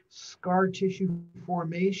away, scar tissue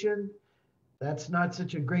formation. That's not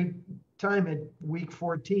such a great time at week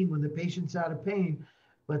 14 when the patient's out of pain,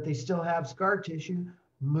 but they still have scar tissue.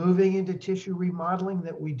 Moving into tissue remodeling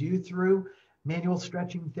that we do through manual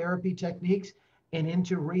stretching therapy techniques, and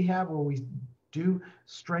into rehab where we do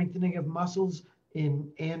strengthening of muscles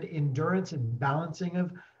and endurance and balancing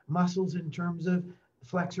of muscles in terms of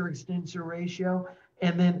flexor extensor ratio,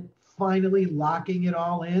 and then finally locking it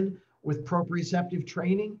all in with proprioceptive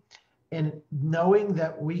training. And knowing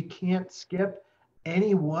that we can't skip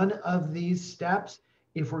any one of these steps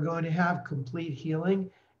if we're going to have complete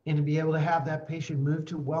healing and to be able to have that patient move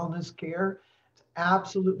to wellness care, it's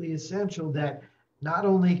absolutely essential that not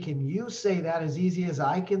only can you say that as easy as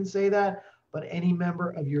I can say that, but any member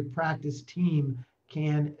of your practice team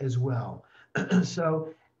can as well.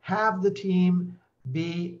 So have the team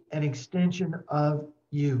be an extension of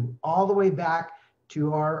you, all the way back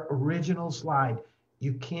to our original slide.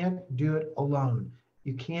 You can't do it alone.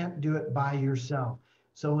 You can't do it by yourself.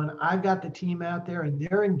 So when I've got the team out there and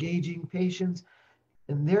they're engaging patients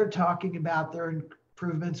and they're talking about their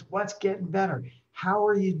improvements, what's getting better? How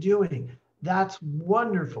are you doing? That's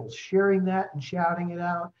wonderful. Sharing that and shouting it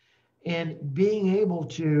out and being able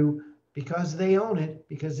to, because they own it,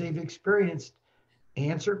 because they've experienced,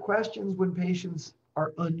 answer questions when patients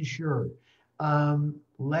are unsure.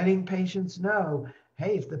 Letting patients know,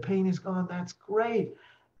 hey, if the pain is gone, that's great.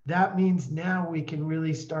 That means now we can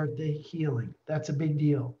really start the healing. That's a big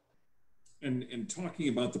deal. And talking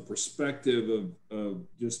about the perspective of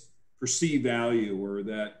just perceived value, or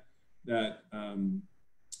that there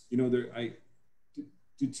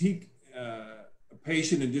to take a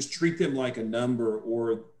patient and just treat them like a number,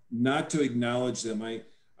 or not to acknowledge them. I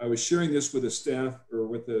was sharing this with a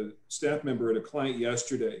staff member at a client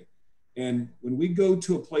yesterday. And when we go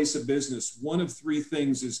to a place of business, one of three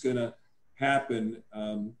things is going to happen.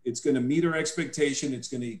 It's going to meet our expectation, it's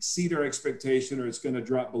going to exceed our expectation, or it's going to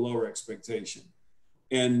drop below our expectation.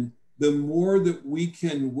 And the more that we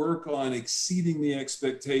can work on exceeding the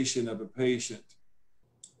expectation of a patient,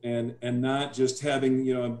 and not just having,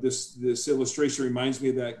 this illustration reminds me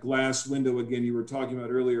of that glass window again you were talking about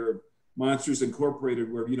earlier, Monsters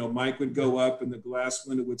Incorporated, where Mike would go up and the glass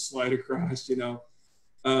window would slide across.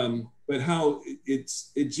 But how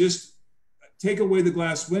it just take away the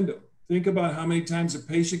glass window. Think about how many times a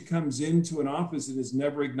patient comes into an office and is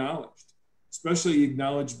never acknowledged, especially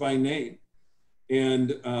acknowledged by name.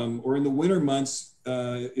 And or in the winter months,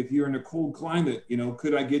 if you're in a cold climate,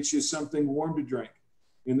 could I get you something warm to drink?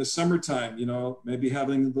 In the summertime, maybe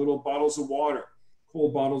having little bottles of water,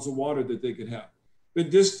 cold bottles of water that they could have.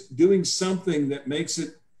 But just doing something that makes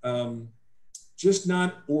it just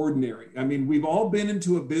not ordinary. I mean, we've all been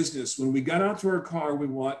into a business. When we got out to our car, we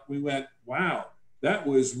went, wow, that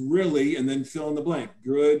was really, and then fill in the blank,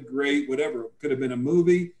 good, great, whatever. It could have been a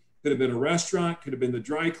movie, could have been a restaurant, could have been the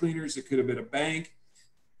dry cleaners, it could have been a bank,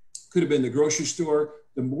 could have been the grocery store.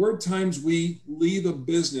 The more times we leave a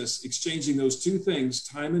business exchanging those two things,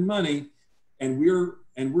 time and money, and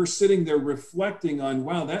we're sitting there reflecting on,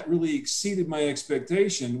 wow, that really exceeded my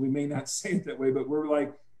expectation. We may not say it that way, but we're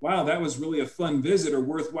like, wow, that was really a fun visit or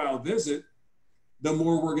worthwhile visit. The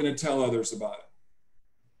more we're going to tell others about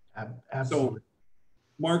it. Absolutely. So,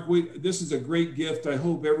 Mark, this is a great gift. I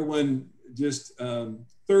hope everyone just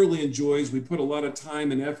thoroughly enjoys. We put a lot of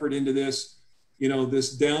time and effort into this,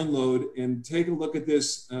 this download, and take a look at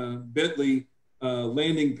this bit.ly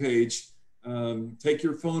landing page. Take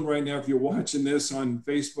your phone right now if you're watching this on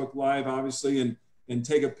Facebook Live, obviously, and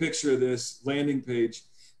take a picture of this landing page.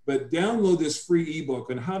 But download this free ebook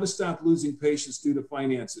on how to stop losing patients due to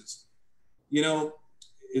finances.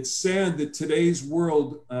 It's sad that today's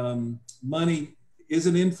world, money is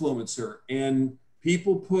an influencer, and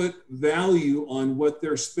people put value on what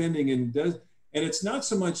they're spending, and it's not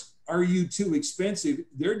so much, are you too expensive?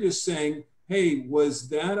 They're just saying, hey, was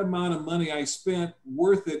that amount of money I spent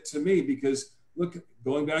worth it to me? Because look,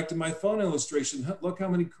 going back to my phone illustration, look how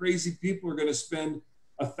many crazy people are going to spend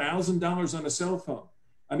 $1,000 on a cell phone.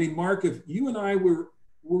 I mean, Mark, if you and I were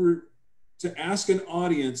to ask an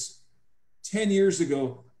audience 10 years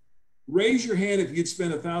ago, raise your hand if you'd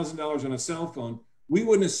spend $1,000 on a cell phone, we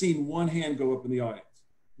wouldn't have seen one hand go up in the audience,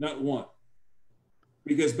 not one.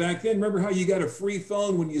 Because back then, remember how you got a free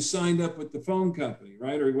phone when you signed up with the phone company,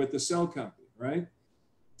 right? Or with the cell company, right?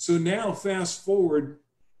 So now fast forward,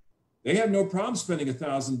 they have no problem spending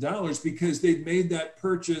 $1,000 because they've made that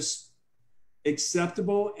purchase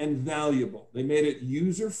acceptable and valuable. They made it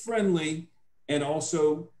user-friendly, and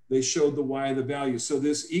also they showed the why, the value. So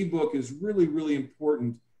this ebook is really, really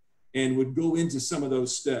important and would go into some of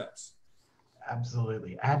those steps.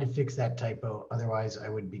 Absolutely. I had to fix that typo. Otherwise, I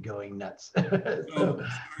would be going nuts. So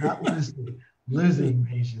not losing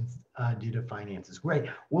patients due to finances. Great.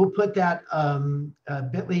 We'll put that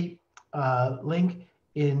bit.ly link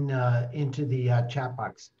into the chat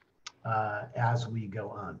box as we go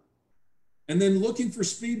on. And then looking for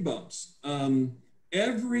speed bumps.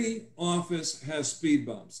 Every office has speed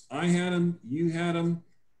bumps. I had them, you had them,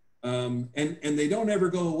 and they don't ever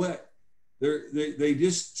go away. They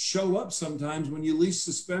just show up sometimes when you least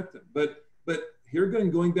suspect them. But here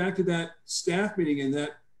again, going back to that staff meeting and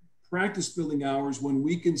that practice building hours when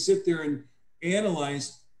we can sit there and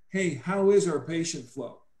analyze, hey, how is our patient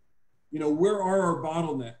flow? You know, where are our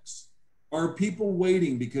bottlenecks? Are people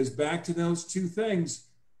waiting? Because back to those two things,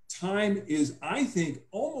 time is, I think,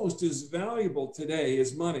 almost as valuable today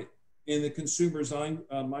as money in the consumer's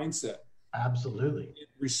mindset. Absolutely.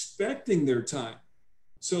 Respecting their time.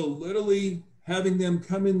 So literally having them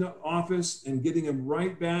come in the office and getting them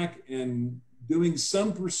right back and doing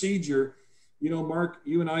some procedure. You know, Mark,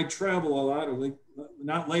 you and I travel a lot,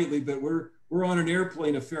 not lately, but we're on an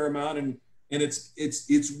airplane a fair amount, and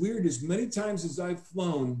it's weird. As many times as I've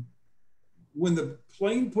flown, when the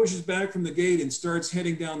plane pushes back from the gate and starts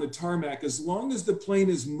heading down the tarmac, as long as the plane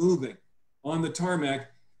is moving on the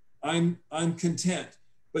tarmac, I'm content.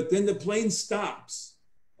 But then the plane stops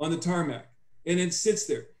on the tarmac and it sits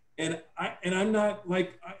there. And I'm not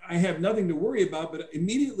like, I have nothing to worry about, but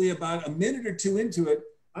immediately about a minute or two into it,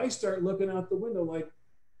 I start looking out the window like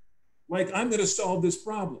I'm going to solve this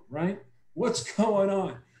problem, right? What's going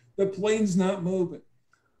on? The plane's not moving.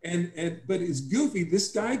 But it's goofy.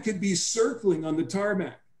 This guy could be circling on the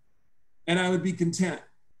tarmac and I would be content.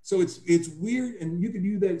 So it's weird. And you could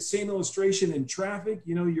do that same illustration in traffic.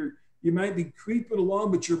 You know, you might be creeping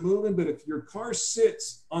along, but you're moving. But if your car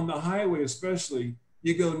sits on the highway, especially,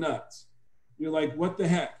 you go nuts. You're like, what the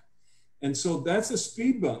heck? And so that's a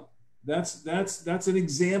speed bump. That's an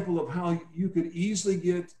example of how you could easily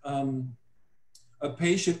get a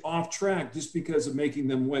patient off track just because of making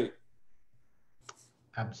them wait.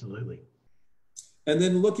 Absolutely. And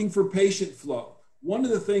then looking for patient flow. One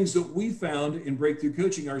of the things that we found in Breakthrough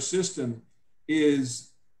Coaching, our system, is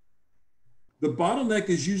the bottleneck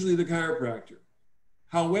is usually the chiropractor.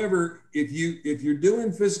 However, if you're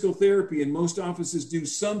doing physical therapy, and most offices do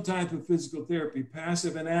some type of physical therapy,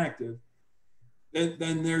 passive and active,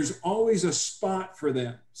 then there's always a spot for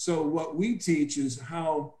them. So what we teach is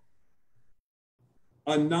how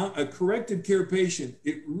a corrected care patient,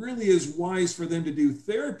 it really is wise for them to do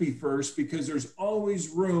therapy first, because there's always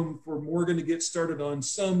room for Morgan to get started on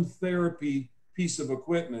some therapy piece of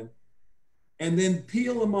equipment, and then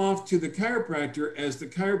peel them off to the chiropractor as the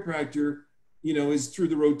chiropractor, you know, is through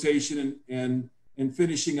the rotation and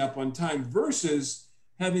finishing up on time, versus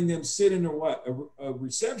having them sit in a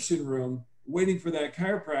reception room waiting for that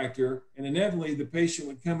chiropractor, and inevitably the patient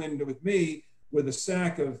would come in with me with a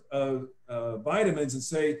sack of vitamins and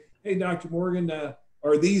say, hey, Dr. Morgan,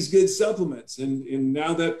 are these good supplements? And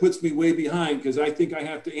now that puts me way behind, because I think I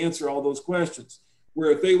have to answer all those questions.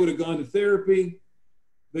 Where if they would have gone to therapy,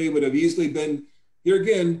 they would have easily been, here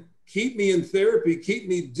again, keep me in therapy, keep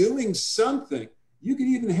me doing something. You could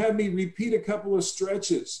even have me repeat a couple of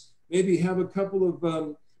stretches, maybe have a couple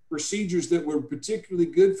of procedures that were particularly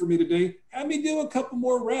good for me today. Have me do a couple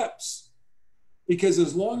more reps. Because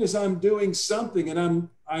as long as I'm doing something and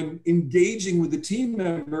I'm engaging with the team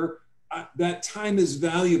member, that time is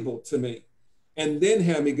valuable to me. And then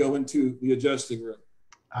have me go into the adjusting room.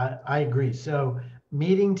 I agree. So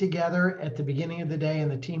meeting together at the beginning of the day in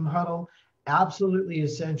the team huddle, absolutely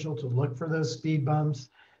essential to look for those speed bumps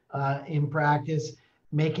in practice,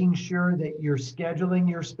 making sure that you're scheduling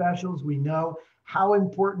your specials. We know how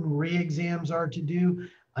important re-exams are to do.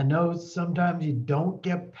 I know sometimes you don't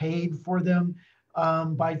get paid for them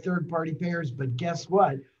by third-party payers, but guess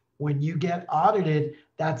what? When you get audited,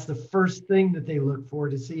 that's the first thing that they look for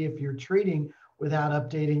to see if you're treating without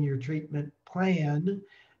updating your treatment plan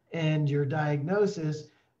and your diagnosis.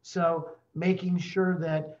 So making sure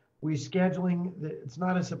that we're scheduling, that it's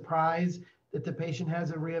not a surprise that the patient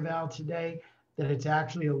has a reeval today, that it's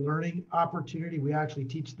actually a learning opportunity. We actually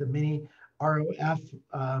teach the mini ROF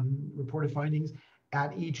reported findings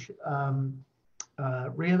at each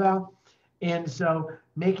reeval. And so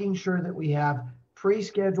making sure that we have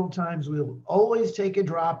pre-scheduled times. We'll always take a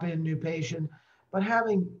drop-in new patient, but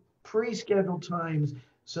having pre-scheduled times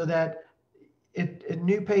so that a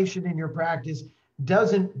new patient in your practice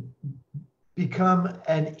doesn't become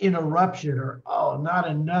an interruption or, oh, not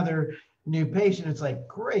another new patient. It's like,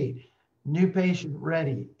 great, new patient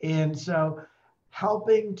ready. And so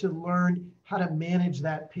helping to learn how to manage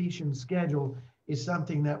that patient schedule is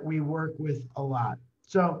something that we work with a lot.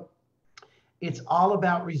 So it's all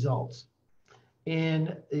about results.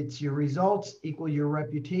 And it's your results equal your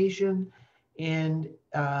reputation. And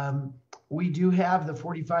we do have the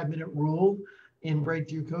 45-minute rule in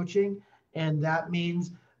Breakthrough Coaching. And that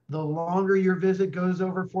means the longer your visit goes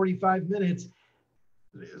over 45 minutes,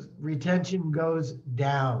 retention goes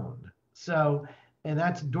down. So, and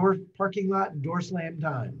that's parking lot, door slam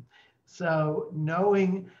time. So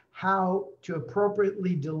knowing how to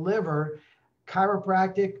appropriately deliver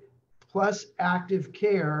chiropractic plus active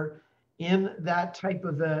care in that type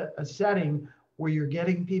of a setting where you're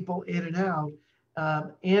getting people in and out,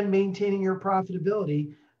 and maintaining your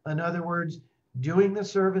profitability. In other words, doing the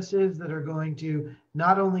services that are going to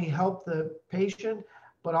not only help the patient,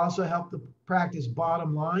 but also help the practice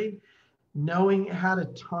bottom line, knowing how to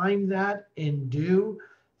time that and do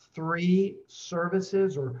 3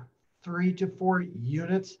 services or 3 to 4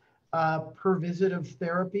 units per visit of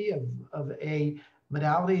therapy of a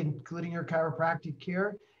modality, including your chiropractic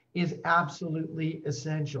care, is absolutely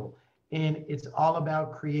essential. And it's all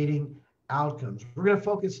about creating outcomes. We're going to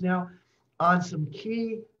focus now on some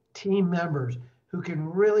key team members who can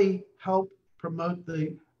really help promote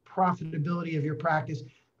the profitability of your practice.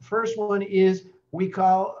 The first one is, we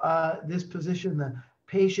call this position the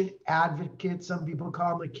patient advocate. Some people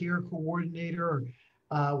call them a care coordinator or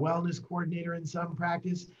wellness coordinator in some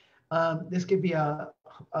practice. This could be a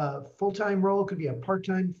full-time role, could be a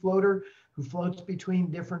part-time floater who floats between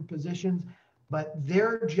different positions, but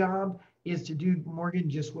their job is to do, Morgan,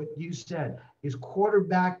 just what you said, is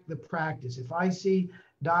quarterback the practice. If I see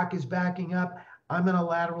doc is backing up, I'm going to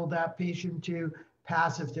lateral that patient to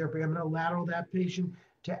passive therapy. I'm going to lateral that patient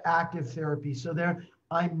to active therapy. So there,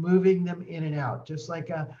 I'm moving them in and out, just like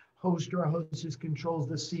a host or a hostess controls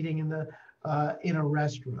the seating in a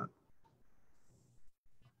restaurant.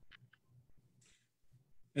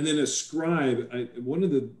 And then a scribe, one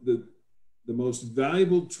of the most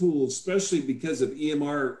valuable tools, especially because of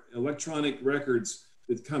EMR, electronic records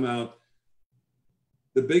that come out.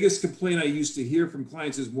 The biggest complaint I used to hear from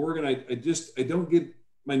clients is, Morgan, I don't get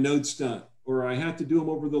my notes done, or I have to do them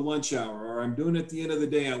over the lunch hour, or I'm doing it at the end of the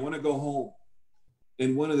day. I want to go home.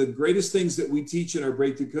 And one of the greatest things that we teach in our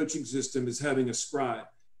breakthrough coaching system is having a scribe.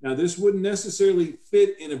 Now, this wouldn't necessarily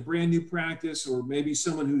fit in a brand new practice, or maybe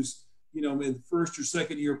someone who's, in first or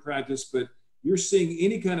second year practice, but you're seeing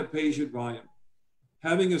any kind of patient volume.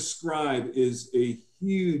 Having a scribe is a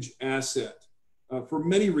huge asset for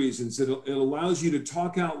many reasons. It allows you to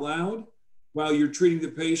talk out loud while you're treating the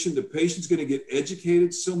patient. The patient's going to get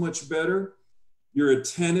educated so much better. You're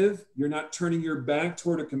attentive. You're not turning your back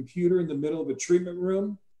toward a computer in the middle of a treatment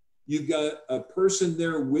room. You've got a person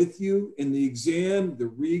there with you in the exam, the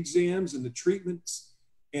re-exams, and the treatments,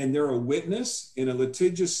 and they're a witness in a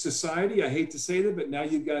litigious society. I hate to say that, but now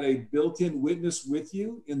you've got a built-in witness with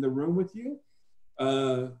you in the room with you.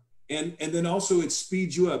 And then also it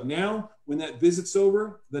speeds you up. Now, when that visit's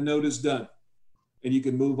over, the note is done and you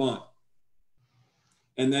can move on.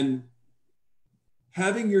 And then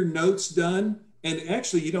having your notes done, and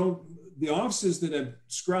actually, the offices that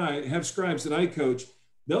have scribes that I coach,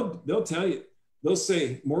 they'll tell you, they'll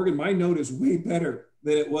say, Morgan, my note is way better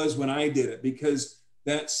than it was when I did it, because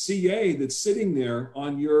that CA that's sitting there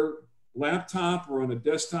on your laptop or on a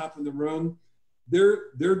desktop in the room,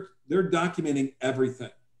 they're documenting everything.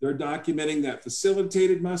 They're documenting that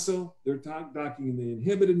facilitated muscle. They're documenting the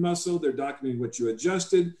inhibited muscle. They're documenting what you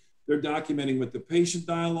adjusted. They're documenting what the patient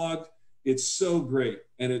dialogued. It's so great.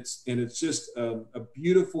 And it's just a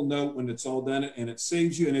beautiful note when it's all done, and it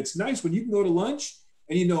saves you. And it's nice when you can go to lunch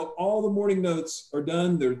and all the morning notes are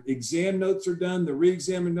done. The exam notes are done, the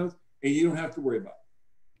re-examine notes, and you don't have to worry about it.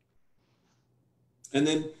 And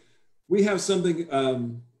then we have something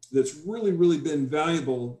that's really, really been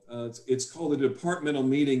valuable. It's called a departmental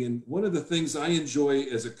meeting. And one of the things I enjoy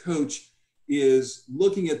as a coach is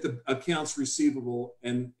looking at the accounts receivable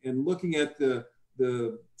and looking at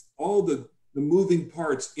all the moving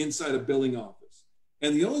parts inside a billing office.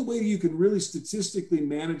 And the only way you can really statistically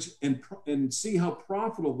manage and see how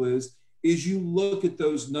profitable it is you look at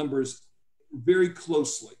those numbers very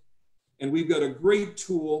closely. And we've got a great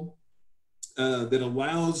tool that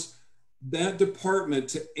allows that department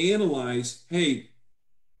to analyze, hey,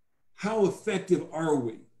 how effective are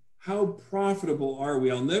we? How profitable are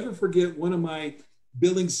we? I'll never forget one of my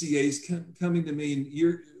billing CAs coming to me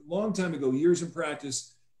a long time ago, years in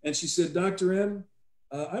practice, and she said, Dr. M,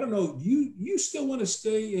 I don't know, you still want to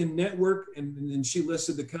stay in network? And she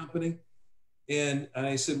listed the company. And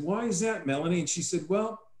I said, why is that, Melanie? And she said,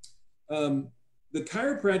 well, the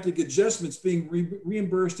chiropractic adjustment's being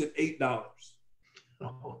reimbursed at $8.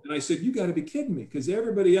 And I said, you got to be kidding me, because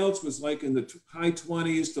everybody else was like in the high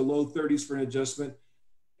 20s to low 30s for an adjustment.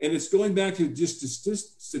 And it's going back to just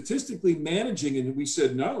statistically managing. And we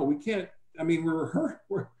said, no, we can't. I mean, we're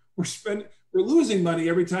losing money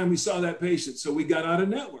every time we saw that patient. So we got out of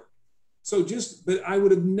network. But I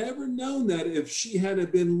would have never known that if she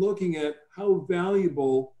had been looking at how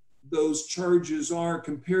valuable those charges are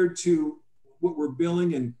compared to what we're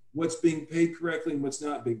billing and what's being paid correctly and what's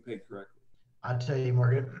not being paid correctly. I'll tell you,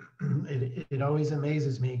 Morgan, it always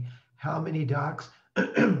amazes me how many docs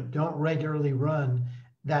don't regularly run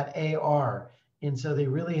that AR. And so they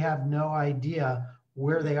really have no idea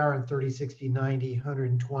where they are in 30, 60, 90,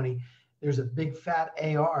 120. There's a big fat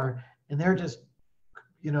AR, and they're just,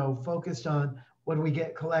 focused on what do we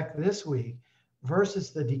get collect this week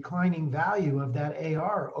versus the declining value of that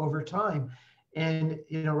AR over time. And,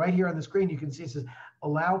 right here on the screen, you can see it says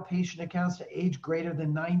allow patient accounts to age greater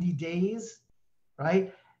than 90 days,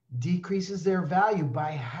 right? Decreases their value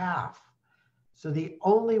by half. So the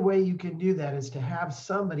only way you can do that is to have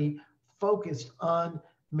somebody focused on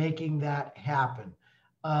making that happen.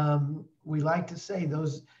 We like to say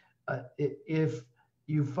those, if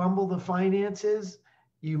you fumble the finances,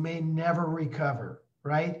 you may never recover,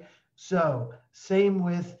 right? So same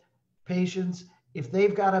with patients. If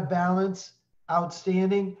they've got a balance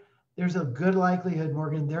outstanding, there's a good likelihood,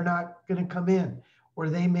 Morgan, they're not going to come in, or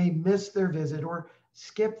they may miss their visit or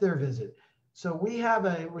skip their visit. So we have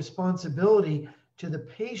a responsibility to the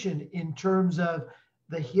patient in terms of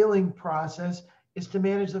the healing process is to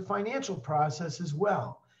manage the financial process as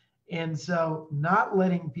well. And so not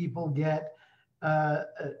letting people get a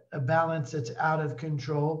balance that's out of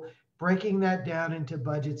control, breaking that down into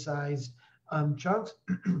budget-sized chunks,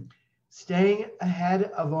 staying ahead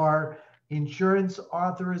of our insurance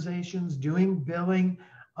authorizations, doing billing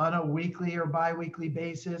on a weekly or biweekly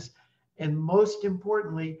basis, and most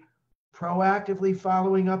importantly, proactively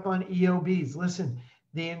following up on EOBs. Listen,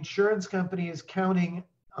 the insurance company is counting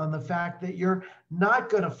on the fact that you're not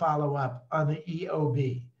going to follow up on the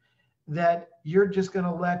EOB, that you're just going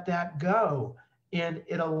to let that go and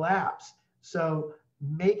it'll lapse. So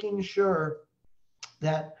making sure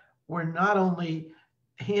that we're not only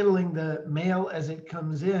handling the mail as it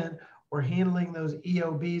comes in or handling those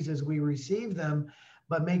EOBs as we receive them,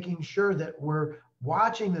 but making sure that we're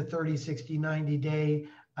watching the 30, 60, 90 day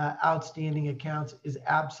outstanding accounts is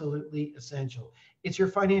absolutely essential. It's your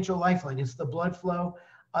financial lifeline. It's the blood flow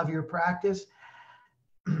of your practice.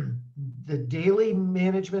 The daily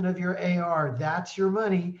management of your AR, that's your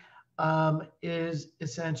money, is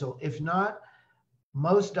essential. If not,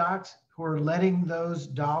 most docs who are letting those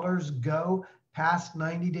dollars go past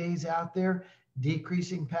 90 days out there,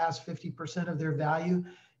 decreasing past 50% of their value,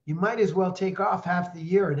 you might as well take off half the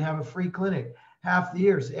year and have a free clinic half the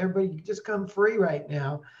year. So everybody just come free right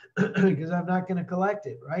now because I'm not going to collect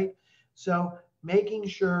it, right? So making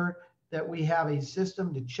sure that we have a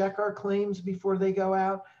system to check our claims before they go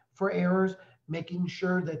out for errors, making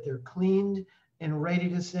sure that they're cleaned and ready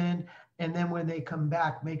to send. And then when they come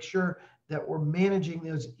back, make sure that we're managing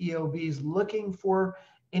those EOBs, looking for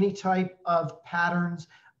any type of patterns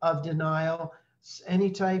of denial, any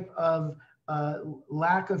type of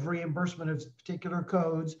lack of reimbursement of particular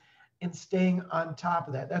codes, and staying on top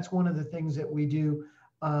of that. That's one of the things that we do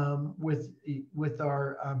with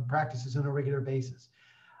our practices on a regular basis.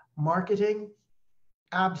 Marketing,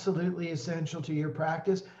 absolutely essential to your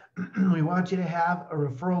practice. We want you to have a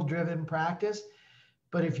referral-driven practice,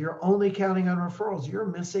 but if you're only counting on referrals, you're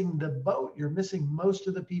missing the boat. You're missing most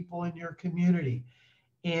of the people in your community.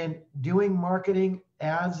 And doing marketing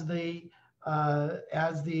as the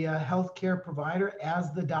healthcare provider,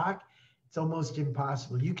 as the doc, it's almost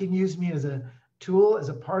impossible. You can use me as a tool, as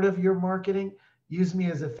a part of your marketing, use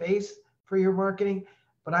me as a face for your marketing,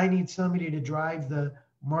 but I need somebody to drive the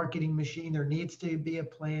marketing machine. There needs to be a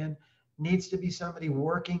plan, needs to be somebody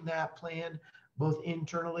working that plan, both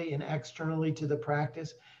internally and externally to the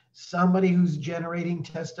practice, somebody who's generating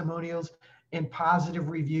testimonials and positive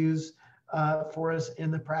reviews for us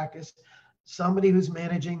in the practice, somebody who's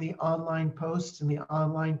managing the online posts and the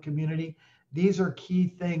online community. These are key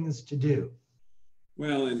things to do.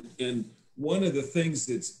 Well, and one of the things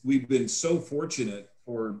that's we've been so fortunate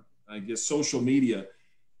for, I guess, social media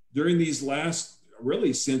during these last,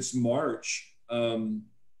 really since March, a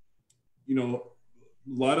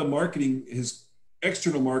lot of marketing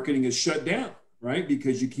external marketing is shut down, right?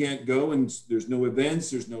 Because you can't go and there's no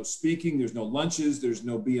events, there's no speaking, there's no lunches, there's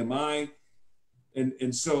no BMI.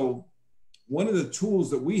 And so one of the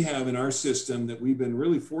tools that we have in our system that we've been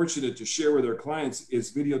really fortunate to share with our clients is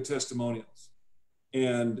video testimonials.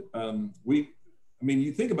 And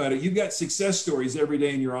you think about it, you've got success stories every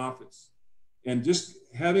day in your office. And just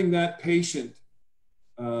having that patient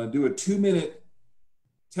do a 2-minute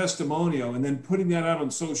testimonial and then putting that out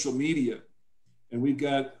on social media. And we've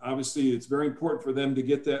got, obviously, it's very important for them to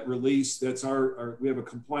get that release. That's we have a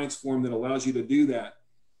compliance form that allows you to do that.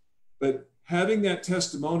 But having that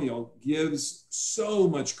testimonial gives so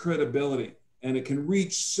much credibility and it can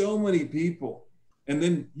reach so many people. And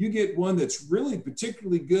then you get one that's really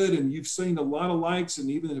particularly good and you've seen a lot of likes and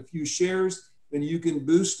even a few shares, then you can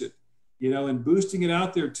boost it. and boosting it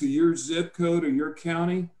out there to your zip code or your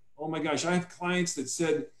county. Oh my gosh, I have clients that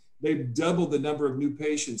said they've doubled the number of new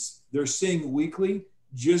patients they're seeing weekly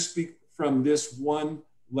just from this one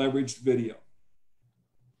leveraged video.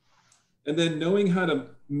 And then knowing how to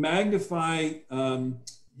magnify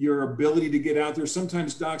your ability to get out there.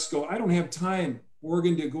 Sometimes docs go, I don't have time,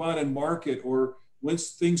 Morgan, to go out and market, or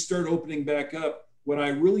once things start opening back up. What I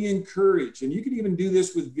really encourage, and you can even do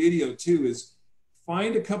this with video too, is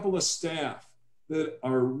find a couple of staff that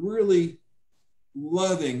are really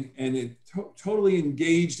loving and totally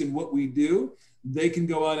engaged in what we do. They can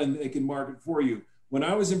go out and they can market for you. When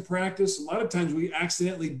I was in practice, a lot of times we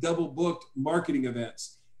accidentally double booked marketing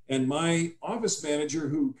events. And my office manager,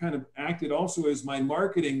 who kind of acted also as my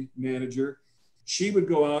marketing manager, she would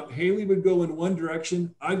go out, Haley would go in one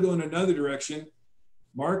direction, I'd go in another direction.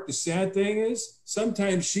 Mark, the sad thing is,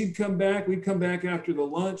 sometimes we'd come back after the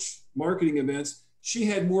lunch marketing events. She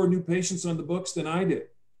had more new patients on the books than I did.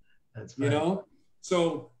 That's right.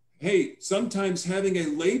 So, hey, sometimes having a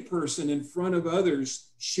layperson in front of others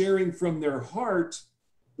sharing from their heart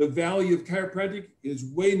the value of chiropractic is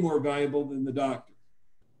way more valuable than the doctor.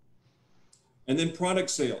 And then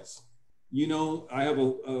product sales. I have a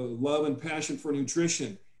love and passion for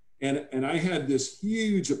nutrition. And I had this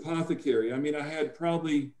huge apothecary. I mean, I had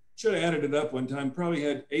should have added it up one time, probably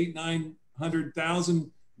had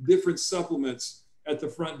 900,000 different supplements at the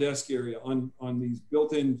front desk area on these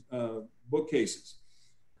built-in bookcases.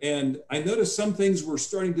 And I noticed some things were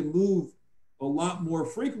starting to move a lot more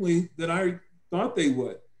frequently than I thought they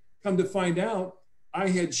would. Come to find out, I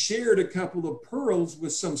had shared a couple of pearls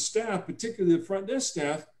with some staff, particularly the front desk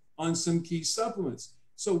staff, on some key supplements.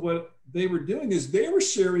 So what they were doing is they were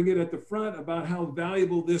sharing it at the front about how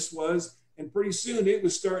valuable this was. And pretty soon it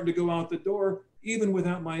was starting to go out the door, even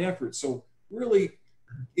without my efforts. So really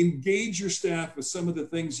engage your staff with some of the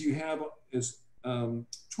things you have as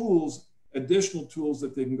tools, additional tools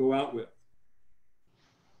that they can go out with.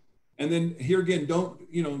 And then here again,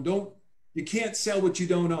 you can't sell what you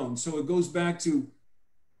don't own. So it goes back to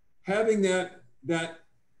having that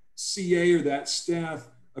CA or that staff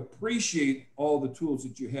appreciate all the tools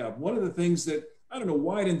that you have. One of the things that, I don't know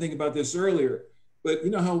why I didn't think about this earlier, but you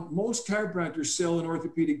know how most chiropractors sell an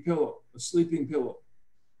orthopedic pillow, a sleeping pillow.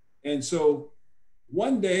 And so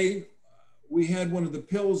one day we had one of the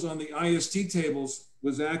pillows on the IST tables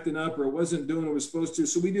was acting up or wasn't doing what it was supposed to.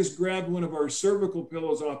 So we just grabbed one of our cervical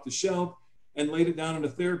pillows off the shelf and laid it down on a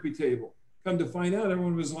therapy table. Come to find out,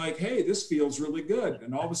 everyone was like, hey, this feels really good.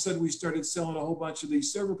 And all of a sudden we started selling a whole bunch of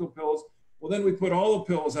these cervical pillows. Well, then we put all the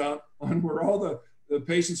pillows out on where all the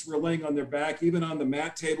patients were laying on their back, even on the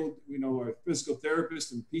mat table, our physical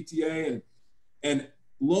therapist and PTA. And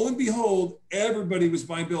lo and behold, everybody was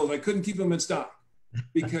buying pillows. I couldn't keep them in stock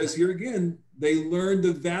because here again, they learned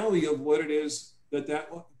the value of what it is that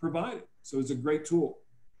provided. So it's a great tool.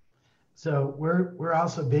 So we're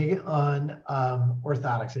also big on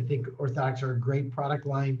orthotics. I think orthotics are a great product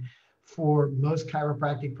line for most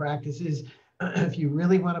chiropractic practices. If you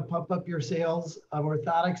really want to pump up your sales of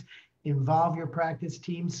orthotics, involve your practice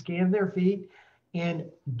team, scan their feet, and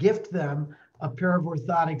gift them a pair of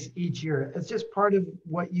orthotics each year. It's just part of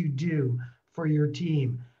what you do for your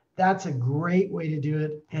team. That's a great way to do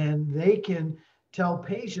it. And they can tell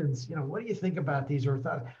patients, what do you think about these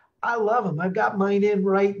orthotics? I love them. I've got mine in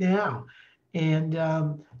right now. And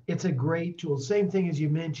it's a great tool. Same thing as you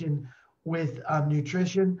mentioned with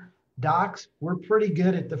nutrition. Docs, we're pretty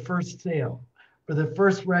good at the first sale or the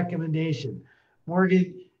first recommendation.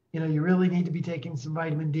 Morgan, you really need to be taking some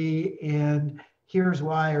vitamin D and here's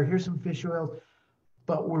why, or here's some fish oil.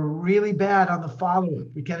 But we're really bad on the follow-up.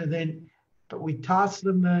 We toss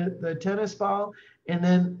them the tennis ball and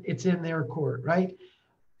then it's in their court, right?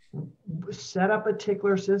 Set up a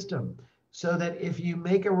tickler system so that if you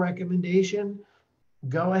make a recommendation,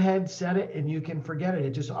 go ahead, set it, and you can forget it.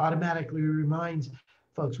 It just automatically reminds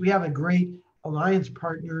folks. We have a great alliance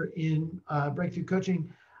partner in Breakthrough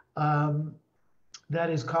Coaching that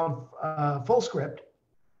is called Fullscript,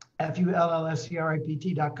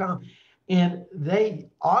 FULLSCRIPT.com. And they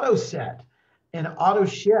auto set and auto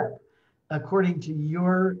ship according to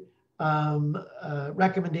your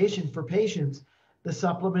recommendation for patients, the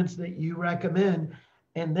supplements that you recommend,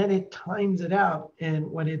 and then it times it out.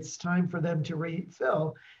 And when it's time for them to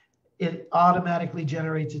refill, it automatically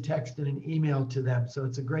generates a text and an email to them. So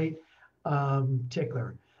it's a great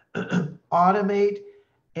tickler. Automate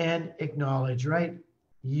and acknowledge, right?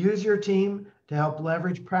 Use your team to help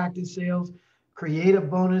leverage practice sales, create a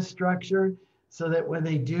bonus structure so that when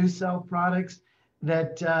they do sell products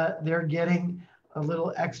that they're getting a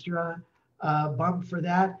little extra bump for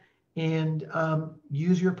that. and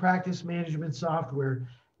use your practice management software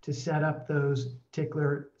to set up those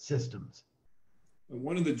particular systems.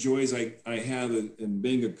 One of the joys I have in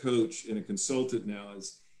being a coach and a consultant now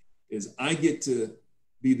is I get to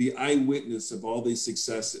be the eyewitness of all these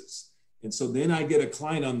successes. And so then I get a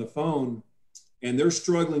client on the phone and they're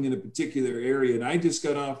struggling in a particular area. And I just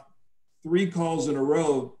got off 3 calls in a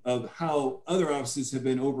row of how other offices have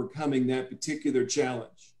been overcoming that particular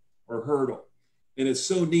challenge or hurdle. And it's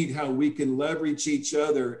so neat how we can leverage each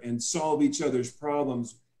other and solve each other's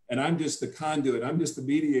problems. And I'm just the conduit, I'm just the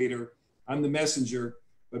mediator, I'm the messenger.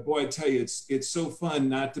 But boy, I tell you, it's so fun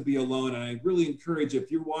not to be alone. And I really encourage,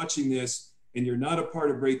 if you're watching this and you're not a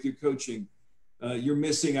part of Breakthrough Coaching, you're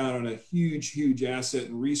missing out on a huge, huge asset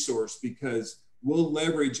and resource, because we'll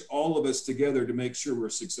leverage all of us together to make sure we're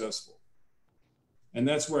successful. And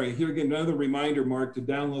that's where here again, another reminder, Mark, to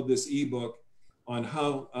download this ebook on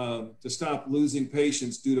how to stop losing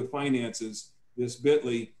patients due to finances, this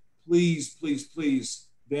bit.ly. Please, please, please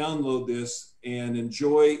download this and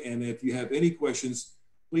enjoy. And if you have any questions,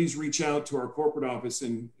 please reach out to our corporate office,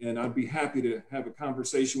 and I'd be happy to have a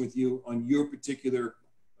conversation with you on your particular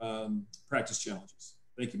practice challenges.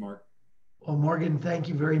 Thank you, Mark. Well, Morgan, thank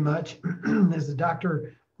you very much. This is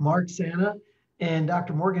Dr. Mark Santa and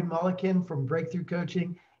Dr. Morgan Mulliken from Breakthrough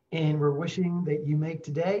Coaching, and we're wishing that you make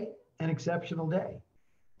today an exceptional day.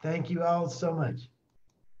 Thank you all so much.